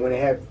that, like, when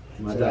it happened.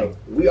 So, like,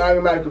 we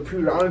arguing about a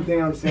computer, the only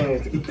thing I'm saying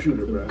is the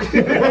computer, bro. I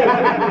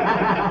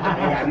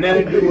ain't got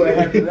nothing to do with what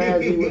happened last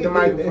week with the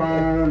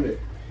microphone,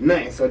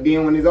 nothing. So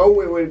then when it's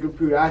over with the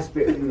computer, I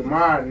expect you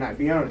tomorrow to not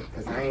be on it,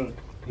 cause I ain't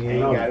You ain't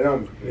know. got it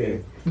on me. Yeah.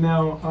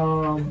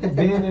 Now,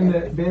 being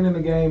in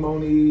the game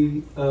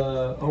only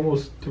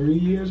almost 3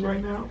 years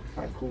right now.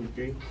 Like cool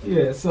street.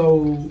 Yeah,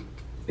 so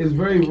it's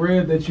very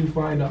rare that you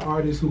find an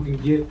artist who can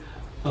get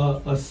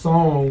a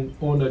song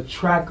on a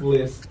track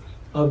list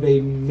of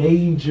a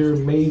major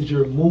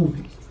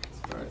movie.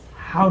 Right.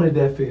 How did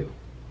that feel?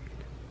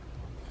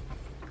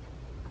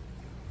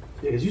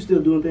 Yeah, because you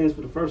still doing things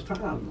for the first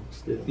time.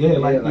 Still.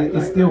 Yeah,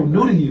 it's still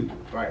new to you.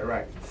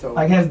 Right. So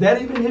Like, has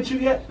that even hit you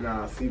yet?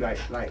 nah, see,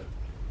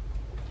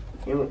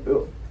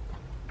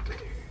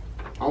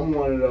 I'm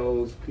one of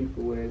those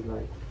people where it's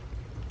like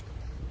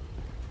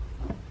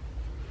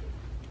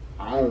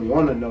I don't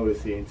want to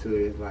notice it until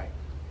it's like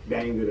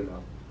that ain't good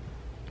enough.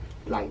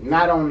 Like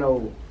not on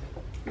no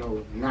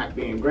not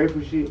being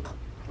grateful shit.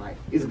 Like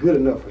it's good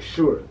enough for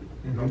sure.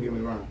 Don't get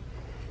me wrong,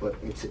 but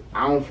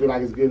I don't feel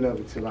like it's good enough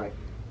until like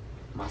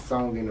my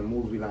song in the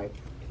movie, like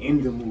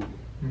in the movie,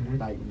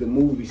 like the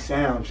movie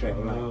soundtrack.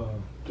 Like,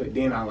 but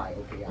then I like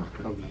okay, I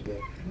accomplish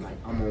that. Like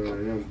I'm on one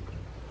of them.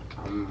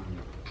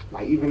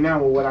 Like even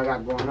now with what I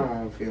got going on, I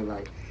don't feel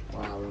like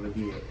where I want to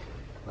be at.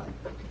 Like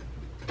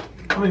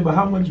I mean, but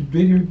how much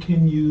bigger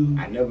can you?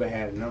 I never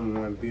had a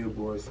 #1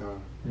 Billboard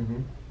song.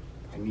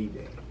 I need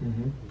that.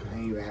 I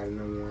ain't even had a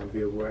 #1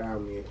 Billboard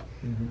album yet.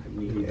 I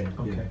need that.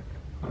 Okay. You know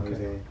what I'm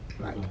saying?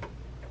 Like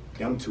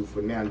them two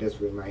for now, that's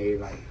what's in my head.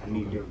 Like I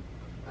need them.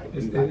 Like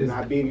you know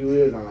how big you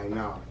is? I'm like,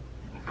 nah.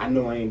 I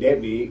know I ain't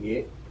that big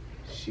yet.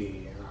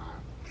 Shit.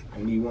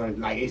 I need one.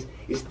 Like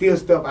it's still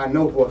stuff I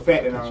know for a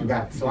fact that I don't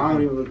got. So I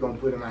don't even gonna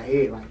put in my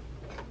head like.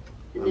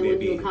 And then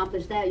when you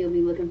accomplish that, you'll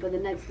be looking for the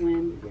next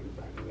win.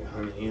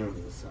 100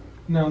 M's or something.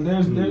 Now,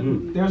 there's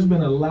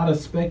been a lot of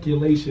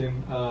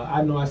speculation.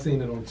 I know I've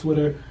seen it on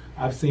Twitter.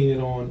 I've seen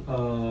it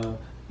on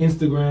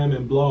Instagram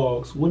and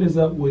blogs. What is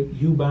up with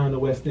you buying the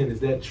West End? Is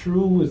that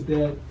true? Is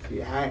that?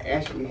 See, I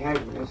actually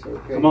haven't. That's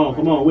okay. Come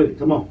on with it.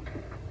 Come on.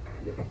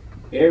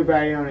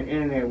 Everybody on the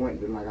internet went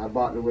to like I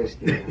bought the West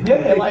End.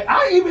 Yeah, like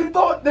I even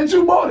thought that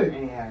you bought it.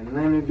 Ain't had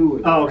nothing to do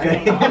with it. Oh,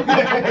 okay.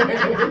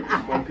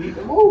 Gonna keep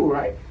the move,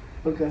 right?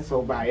 Okay.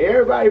 So by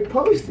everybody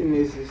posting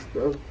this and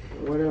stuff,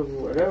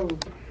 whatever,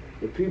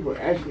 the people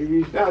actually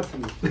reached out to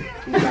me.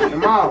 We got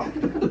them all.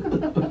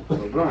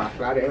 So bro, I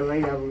fly to LA,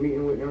 have a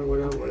meeting with them,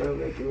 whatever.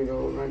 They give me the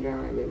whole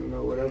rundown and let me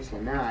know whatever. So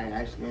now I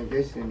actually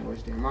invested in the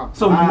West End Mall.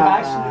 So you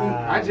actually?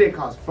 My jet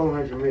cost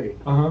 $400 million.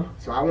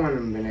 So I wouldn't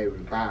have been able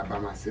to buy it by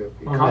myself.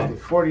 It cost me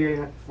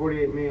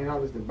 $48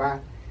 million to buy.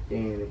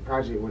 Then the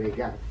project where they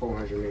got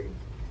 $400 million.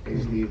 They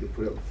just needed to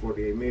put up the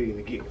 $48 million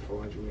to get the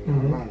 $400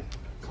 million alone.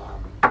 So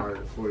I'm part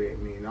of the $48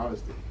 million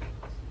thing.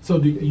 So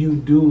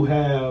you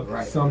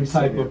have some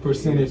type of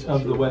percentage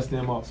of the West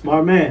End Mall.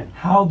 Smart man.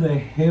 How the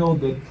hell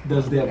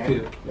does that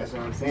feel? That's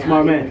what I'm saying.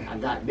 Smart man. I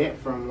got that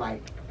from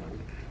like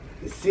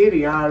the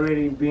city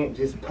already been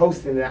just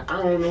posting that.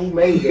 I don't know who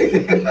made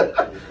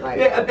that. Like,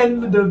 yeah,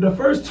 and the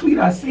first tweet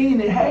I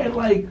seen, it had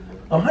like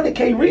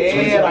 100K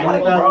retweets. yeah,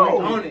 like bro,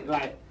 on it.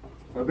 Like,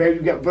 my baby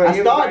got. But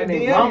I started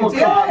DMing mama you.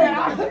 called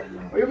me.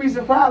 Like, you'll be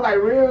surprised. Like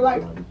real,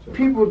 like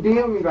people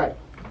DM me like.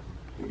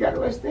 You got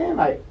to West End,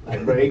 like,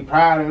 bro, they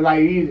proud of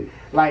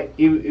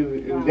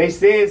if they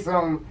said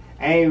something,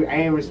 I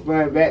ain't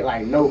respond back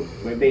like no.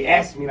 But if they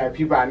ask me like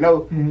people I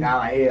know, now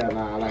like hell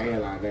nah,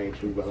 that ain't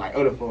true. But like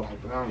other folks,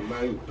 like, bro,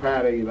 I'm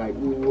proud of you, like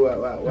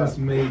what. That's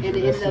major. And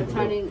it ended up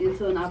turning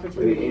into an But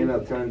opportunity. it ended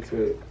up turning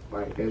to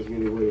like that's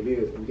really what it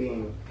is. And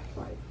then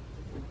like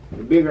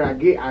the bigger I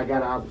get, I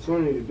got an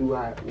opportunity to do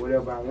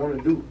whatever I want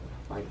to do.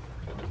 Like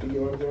you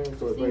know what I'm saying?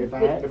 So if I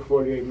had the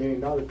 $48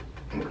 million.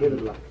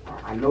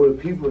 I know the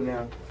people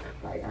now,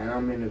 like, and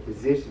I'm in a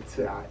position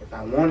to, if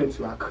I wanted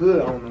to, I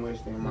could own the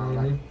West End Mall.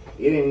 Like,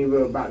 it ain't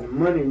even about the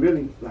money,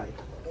 really. Like,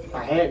 if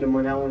I had the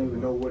money, I wouldn't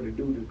even know what to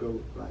do to go,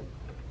 like,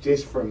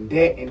 just from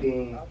that, and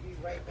then,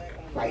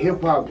 like,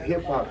 hip hop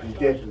is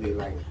definitely,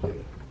 like, the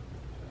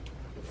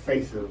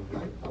face of,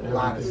 like, a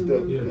lot of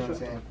stuff, you know what I'm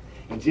saying?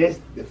 And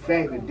just the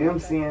fact that them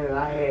seeing that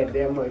I had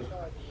that much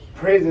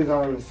presence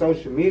on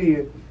social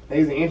media, they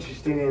was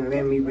interested in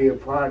letting me be a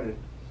part of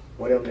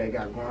whatever they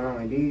got going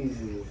on. And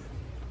these is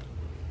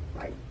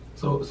like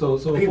so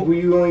people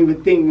you don't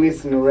even think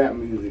listen to rap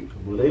music.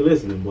 Well, they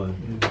listening, boy.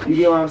 You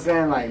get what I'm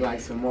saying? Like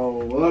some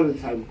old other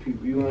type of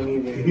people you don't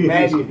even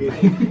imagine.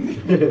 Like,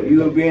 you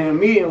gonna be in a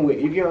meeting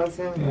with. You get what I'm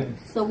saying? Like,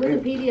 so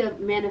Wikipedia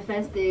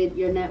manifested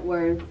your net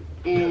worth,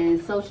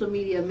 and social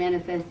media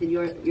manifested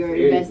your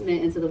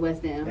investment into the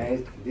West End.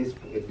 at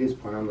this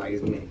point, I'm like,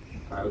 it's me.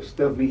 Like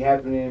stuff be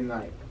happening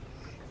like.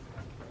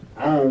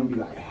 I don't be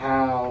like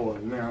how or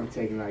man I'm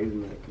taking like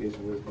this is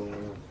what's going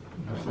on.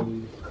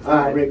 Cause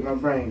I wreck my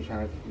brain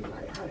trying to be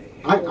like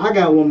I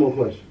got one more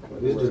question.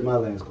 This is just my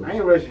last I question.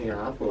 ain't rushing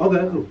y'all.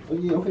 Okay, cool.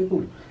 Yeah, okay,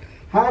 cool.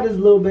 How does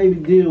Lil Baby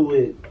deal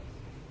with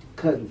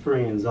cutting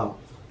friends off?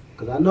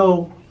 Because I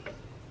know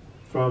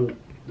from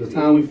the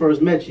time we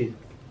first met you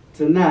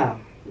to now.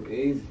 It's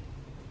easy.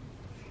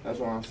 That's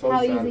why I'm so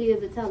How sorry. easy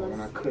is it? Tell So us. when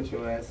I cut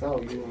your ass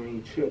off, you don't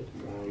even trip.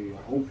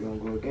 I hope you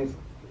don't go against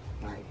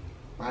it. Like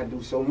I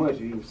do so much.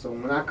 So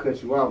when I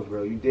cut you off,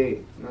 bro, you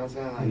dead. You know what I'm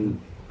saying?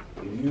 Like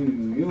if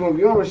you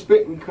don't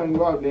respect me cutting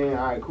you off, then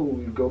all right, cool,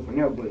 we go from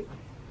there. But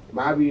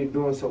I be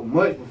doing so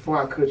much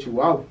before I cut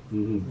you off.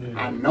 Mm-hmm.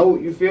 I know,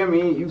 you feel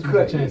me? You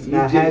cut me.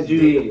 Now,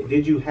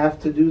 did you have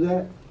to do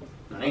that?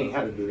 I ain't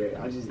have to do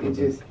that. It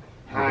just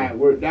how it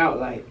worked out.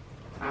 Like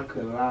I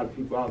cut a lot of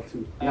people off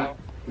too.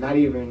 Not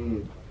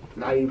even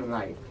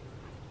like,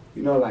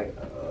 you know, like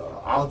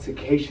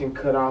altercation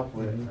cut off,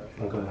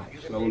 but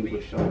like slowly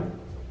but surely.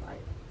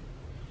 Like,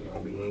 you know,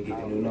 we ain't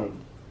getting a new number.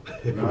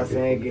 You know what I'm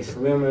saying? It gets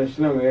slimmer and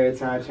slimmer every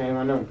time I change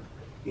my number.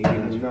 You get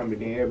a new number,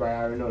 then everybody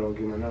already know don't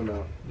get my number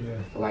out.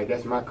 Yeah. So like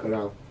that's my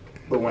cutoff.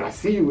 But when I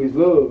see you, it's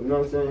love. You know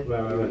what I'm saying?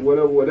 Right.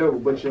 Whatever.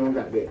 But you don't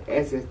got the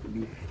access to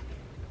be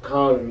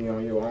calling me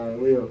on your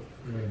own will.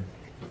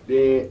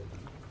 Then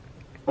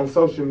on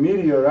social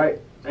media,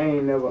 right? I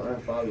ain't never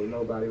unfollowed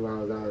nobody while I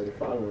was already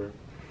following.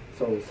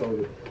 So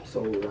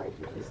like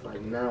it's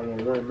like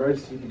 911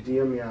 emergency. You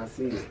DM me, I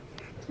see it. You know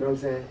what I'm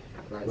saying?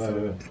 Like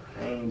so,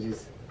 I ain't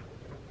just.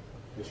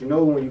 But you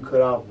know when you cut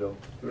off though.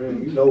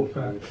 You know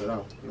when you cut off. You know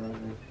what I'm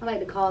saying? I like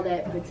to call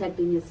that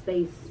protecting your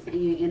space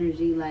and your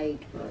energy.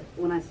 Like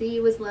when I see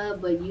you, it's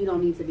love, but you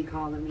don't need to be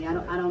calling me. I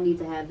don't need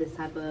to have this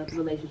type of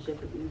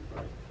relationship with you.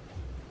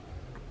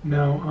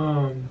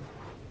 Now,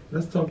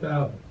 let's talk the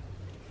album.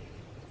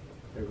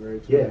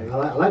 Yeah,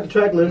 I like the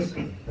track list.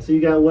 I see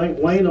you got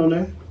Wayne on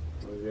there.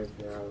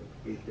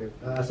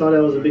 I saw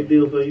that was a big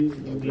deal for you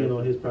being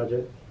on his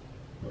project.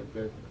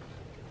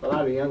 A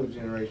lot of the younger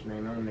generation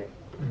ain't on that.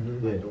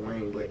 Mm-hmm. Like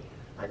Dwayne, but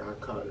like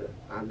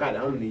I got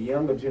on the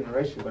younger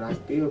generation, but I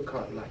still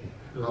caught like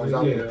I was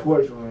off the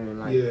porch when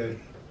like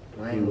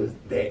Wayne was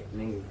that nigga.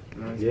 You know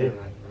what I'm saying?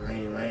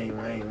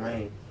 Like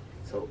Wayne.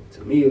 So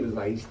to me it was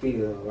like he's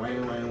still Wayne.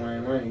 You know what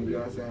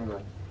I'm saying?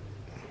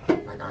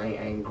 Like I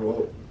ain't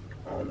grow up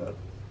on the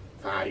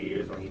 5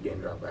 years when he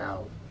didn't drop an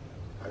album.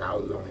 Like I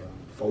was on him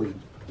before he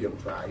did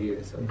 5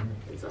 years, so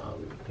it's all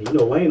good. You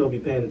know Wayne don't be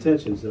paying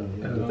attention, so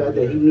the fact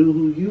that he knew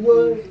who you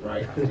was,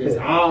 right? Just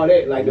all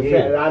that, like the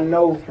fact that I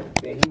know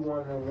that he one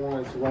of the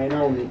ones who ain't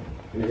on me,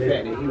 and the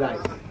fact that he like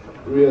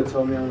real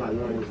told me I'm like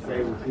one of his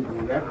favorite people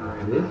who ever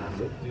right.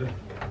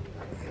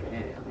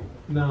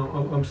 Now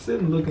I'm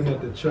sitting looking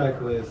at the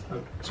track list,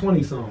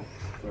 20 songs.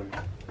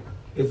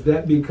 Is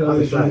that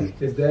because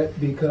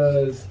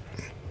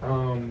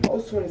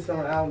most 20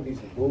 song albums be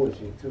some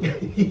bullshit too. They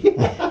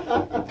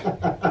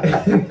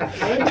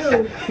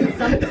do.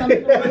 Some people put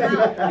it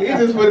out. He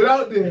just put it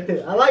out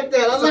there. I like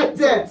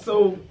that.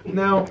 So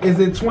now, is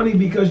it 20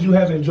 because you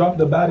haven't dropped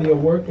the body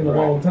of work in a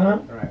long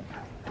time? Right.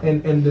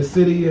 And the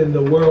city and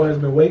the world has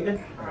been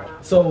waiting? Right.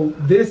 So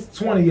this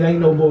 20 ain't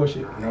no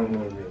bullshit. No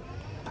bullshit.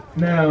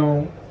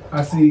 Now,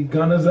 I see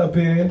Gunners up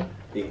here.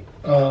 Yeah.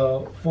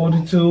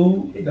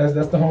 42, that's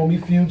the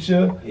homie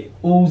Future.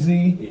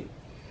 Uzi.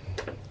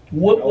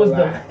 What was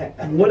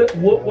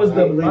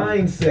the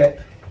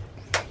mindset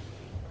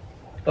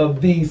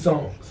of these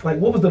songs? Like,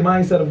 what was the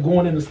mindset of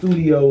going in the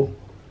studio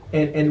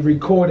and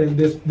recording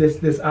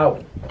this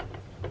album?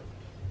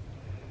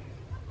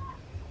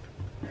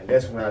 And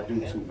that's what I do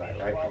too. Like,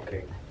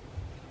 okay,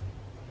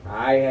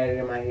 I had it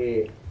in my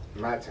head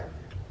my time,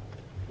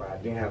 but I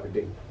didn't have a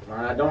date. When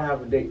I don't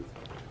have a date,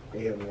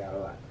 they help me out a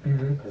lot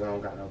because I don't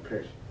got no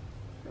pressure.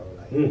 You know,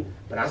 like,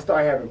 but I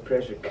started having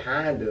pressure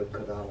kind of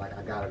because I was like,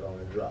 I got it on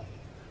the drop.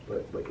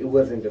 But it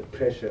wasn't the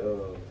pressure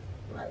of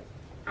like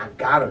I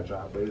gotta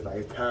drop, but it's like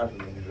it's time for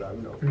me to drop,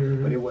 you know.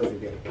 But it wasn't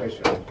that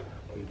pressure of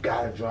you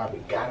gotta drop,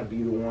 it gotta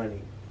be the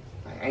one.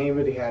 Like I ain't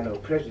really had no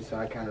pressure, so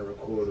I kind of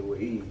recorded with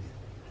ease.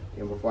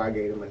 And before I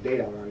gave them a date,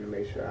 I wanted to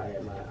make sure I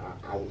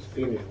was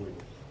finished with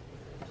it.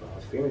 So I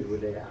was finished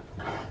with it.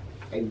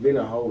 It's been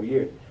a whole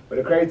year. But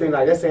the crazy thing,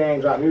 like let's say I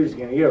ain't dropped music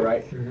in a year,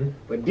 right?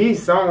 But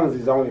these songs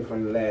is only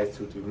from the last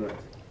 2-3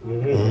 months.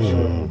 For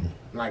sure.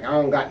 Like I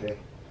don't got the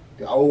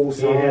old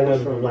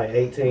songs from like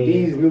 18.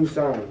 These new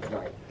songs,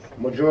 like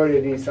majority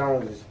of these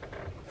songs is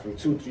from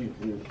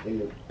 2-3 in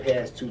the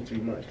past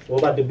 2-3 months. What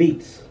about the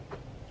beats?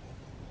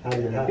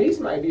 The beats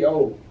might be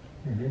old,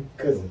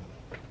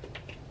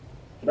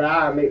 but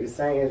I make the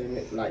same.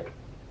 Like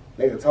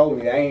nigga told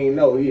me, I ain't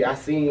know. I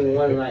seen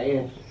one of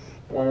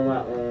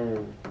my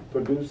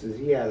producers.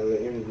 He had a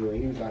little interview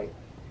and he was like,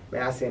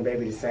 man, I send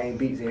Baby the same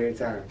beats every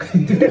time.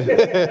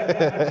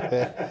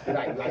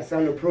 like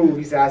something to prove.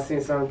 He said I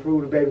sent something to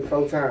prove to Baby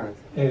 4 times.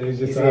 And it's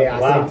just he said I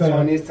sent it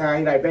on this time.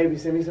 He like, Baby,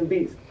 send me some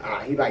beats.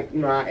 He like, you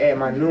know, I add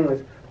my new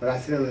ones, but I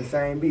send him the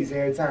same beats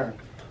every time.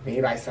 And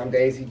he like, some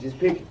days he just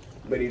pick it,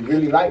 but he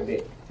really like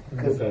that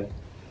because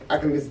I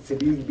can listen to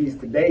these beats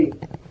today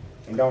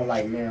and don't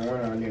like man one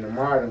and then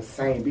tomorrow the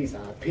same beats. I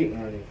pick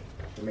one and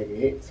make it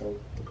hit. So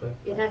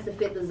it has to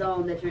fit the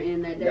zone that you're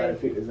in that day. Gotta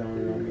fit the zone.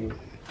 You know what I mean?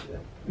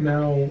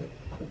 Now,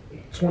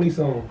 20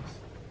 songs,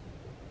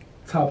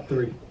 top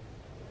 3.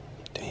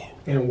 Damn.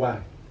 And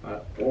why?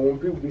 Well, when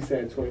people be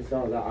saying 20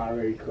 songs, I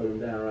already cut them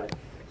down, right?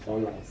 So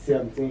I'm like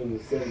 17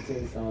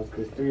 songs,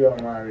 because 3 of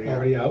them are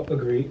already out. Out,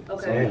 agreed.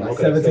 Okay. So like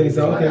 17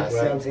 songs, I got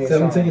okay.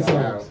 17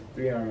 songs.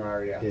 3 of them are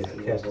already out. Yeah, So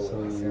catch go with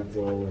some,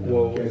 17.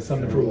 Whoa, it's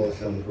something to prove.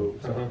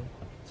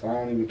 So I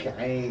ain't even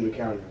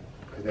counting them,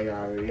 because they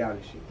already out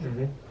and shit.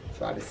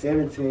 So out of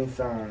 17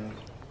 songs,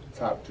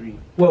 top 3.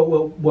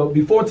 Well,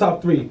 before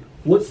top 3,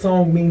 what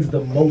song means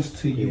the most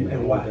to you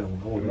and why?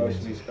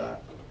 Emotionally Scarred.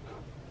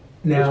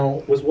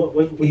 Now,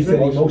 what he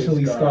said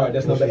emotionally scarred.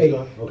 That's number 8.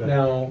 Okay.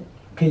 Now,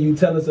 can you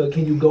tell us,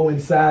 can you go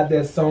inside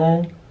that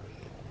song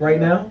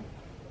right now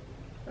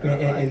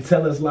and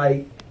tell us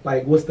like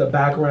what's the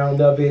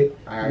background of it?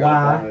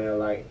 Why?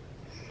 Like,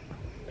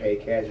 hey,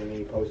 Cash, you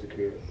need post a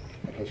crib.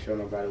 I can't show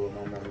nobody where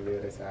my mama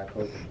live. That's how I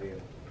post to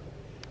live.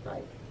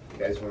 Like,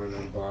 that's one of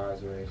them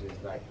bars where it's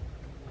just like,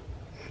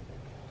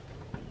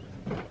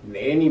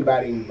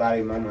 anybody who bought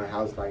mama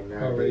house like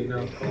now, they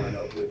growing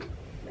up with it.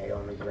 They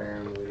on the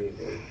ground with it.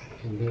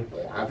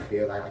 But I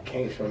feel like I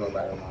can't show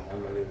nobody where my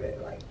mama live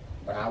at. Like,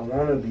 but I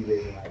want to be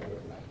living like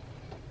that. Like,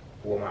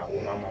 where my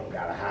mama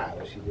got a high,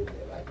 where she lived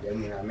at. Like, that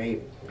mean I made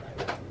it.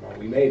 Like,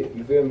 we made it.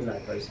 You feel me?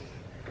 Like, versus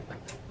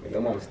your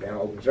mama stay on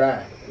open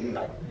drive. You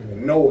like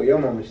know where your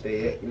mama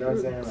stay at. You know what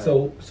I'm saying? Like,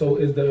 so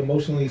is the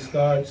emotionally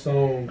scarred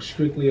song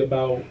strictly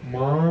about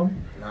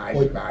mom? Nah,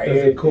 or does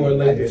it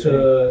correlate to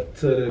the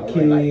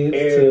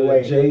kids,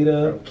 like to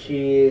Jada? From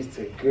kids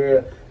to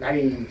girl. Not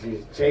even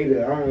just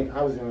Jada.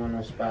 I was in one of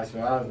those spots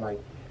where I was like,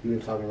 you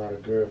were talking about a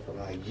girl from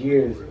like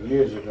years and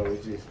years ago.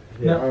 It's just,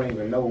 I don't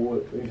even know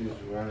what. It's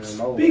just one of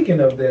them over. Speaking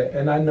of that,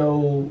 and I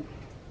know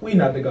we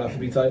not the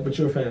gossipy type, but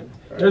you're a fan.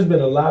 There's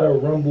been a lot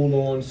of rumble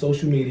on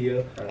social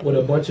media with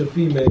a bunch of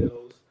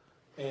females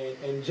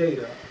and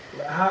Jada.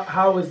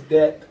 How is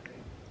that?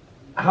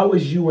 How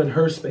is you in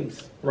her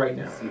space right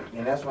now? See,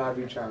 and that's why I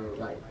be trying to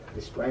like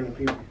explain to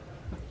people.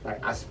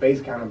 Like, our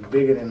space kind of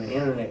bigger than the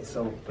internet,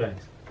 so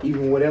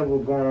even whatever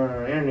going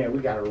on the internet, we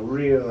got a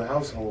real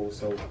household.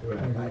 So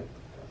like,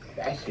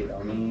 that shit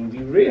don't even be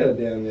real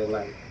down there.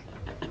 Like,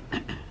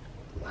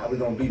 how we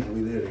gonna beef if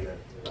we live together?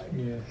 Like,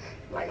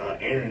 like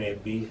on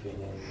internet beefing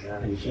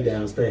and she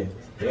downstairs.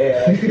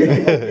 Yeah.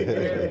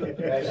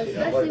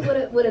 Especially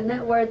with a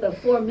net worth of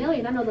 $4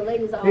 million. I know the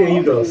ladies are all Here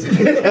you go. I'm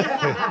saying,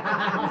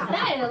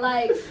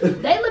 like,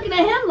 they looking at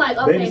him like,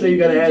 okay, he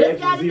just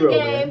got in the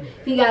game. Man.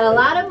 He got a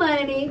lot of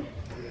money.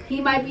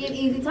 He might be an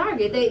easy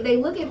target. They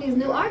look at these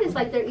new artists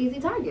like they're easy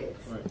targets.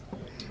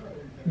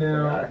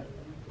 Now,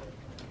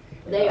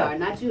 they are,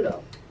 not you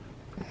though.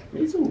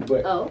 Me too,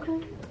 but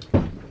okay.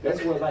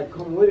 That's what like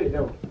come with it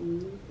though.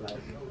 Like,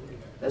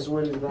 that's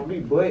what it's gonna be,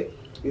 but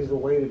it's a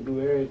way to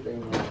do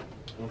everything. Like,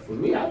 and for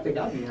me, I think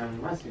I'll be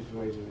handling my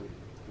situation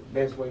the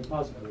best way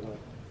possible. Like,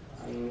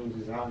 I ain't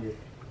just out here.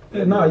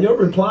 Yeah, no, your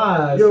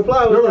replies. I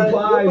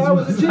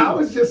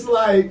was just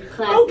like,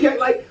 okay,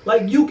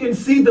 like you can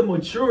see the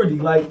maturity.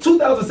 Like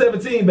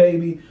 2017,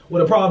 baby,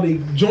 would have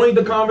probably joined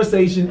the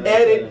conversation,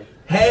 added,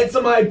 had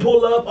somebody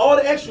pull up, all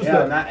the extra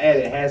stuff. Not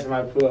added, had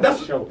somebody pull up.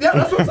 That's what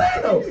I'm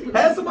saying though.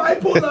 Had somebody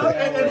pull up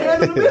and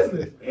handle the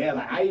business. Yeah,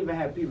 like I even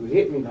had people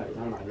hit me like,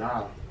 I'm like,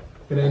 nah.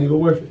 It ain't even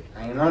worth it.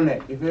 I ain't on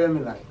that. You feel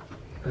me? Like,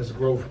 that's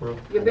growth, bro.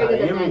 You're bigger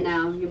than that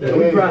now.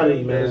 We're proud of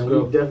you, man.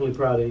 We're definitely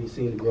proud of you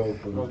seeing the growth.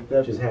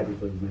 Just happy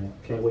for you, man.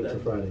 Can't wait till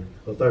Friday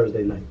or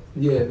Thursday night.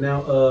 Yeah,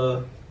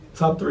 now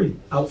top 3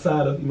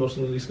 outside of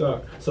Emotionally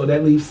Scarred. So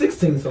that leaves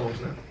 16 songs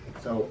now.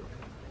 So,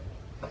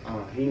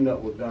 Heating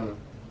Up with Gunna.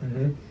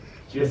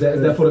 Is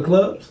that for the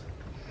clubs?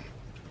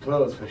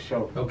 Clubs for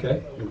sure.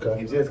 Okay.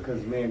 And just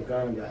because me and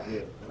Gunna got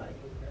hit, like,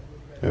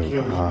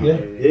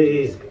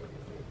 yeah.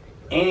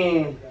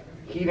 And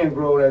he didn't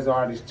grow as an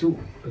artist too.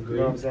 Agreed. You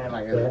know what I'm saying?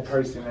 Like, as a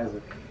person,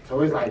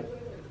 so it's like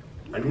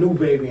a new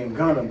baby in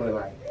Gunna, but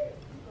like,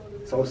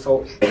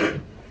 so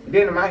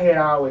then in my head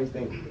I always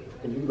think,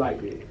 if you like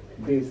this,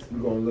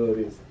 you're gonna love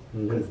this.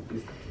 Because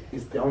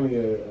it's the only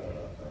a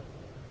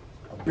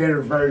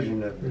better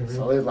version of it.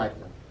 So it's like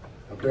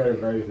a better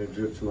version of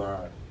Drip Too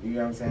Hard. You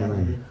know what I'm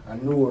saying? Like a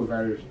newer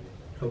version.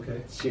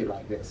 Okay. Shit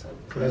like that. So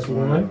that's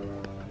one.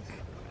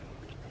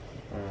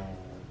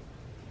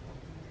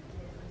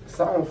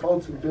 Song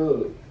 42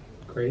 Dub.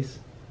 Grace.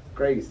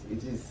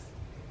 It's just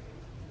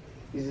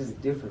a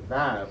different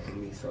vibe for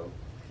me. So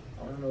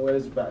I don't know what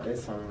it's about that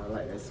song. I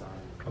like that song.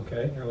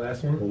 Okay, and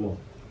last one. One more.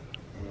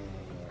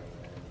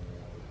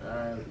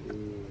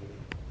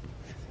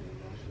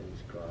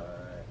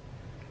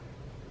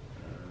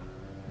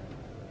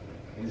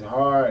 It's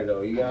hard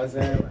though. You know what I'm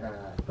saying?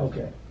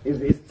 Okay.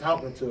 It's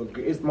talking to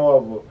it's more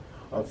of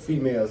a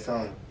female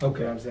song. Okay.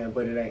 You know what I'm saying?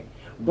 But it ain't.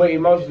 But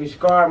Emotionally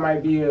Scarred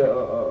might be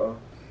a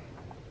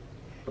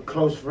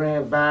close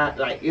friend vibe.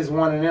 Like, it's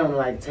one of them,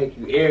 like, take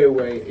you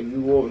everywhere. If you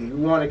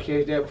want to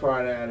catch that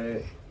part out of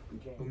it, you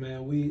can. Well,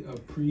 man, we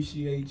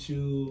appreciate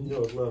you.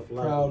 Love for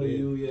life, proud of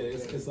you. Yeah,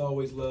 it's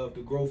always love.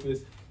 The growth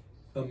is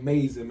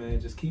amazing,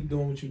 man. Just keep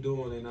doing what you're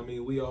doing. And I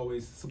mean, we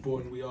always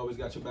supporting. We always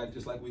got your back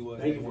just like we was.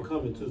 Thank you for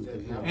coming, too.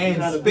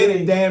 And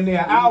spending damn near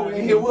an hour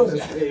in here with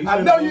us.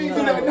 I know you ain't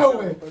do that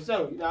nowhere. For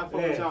sure. I fuck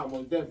with y'all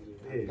most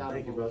definitely. Yeah,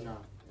 thank you, bro.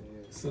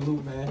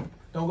 Salute, man.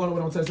 Don't go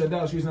nowhere, don't touch that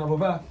dollar. Streets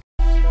 945.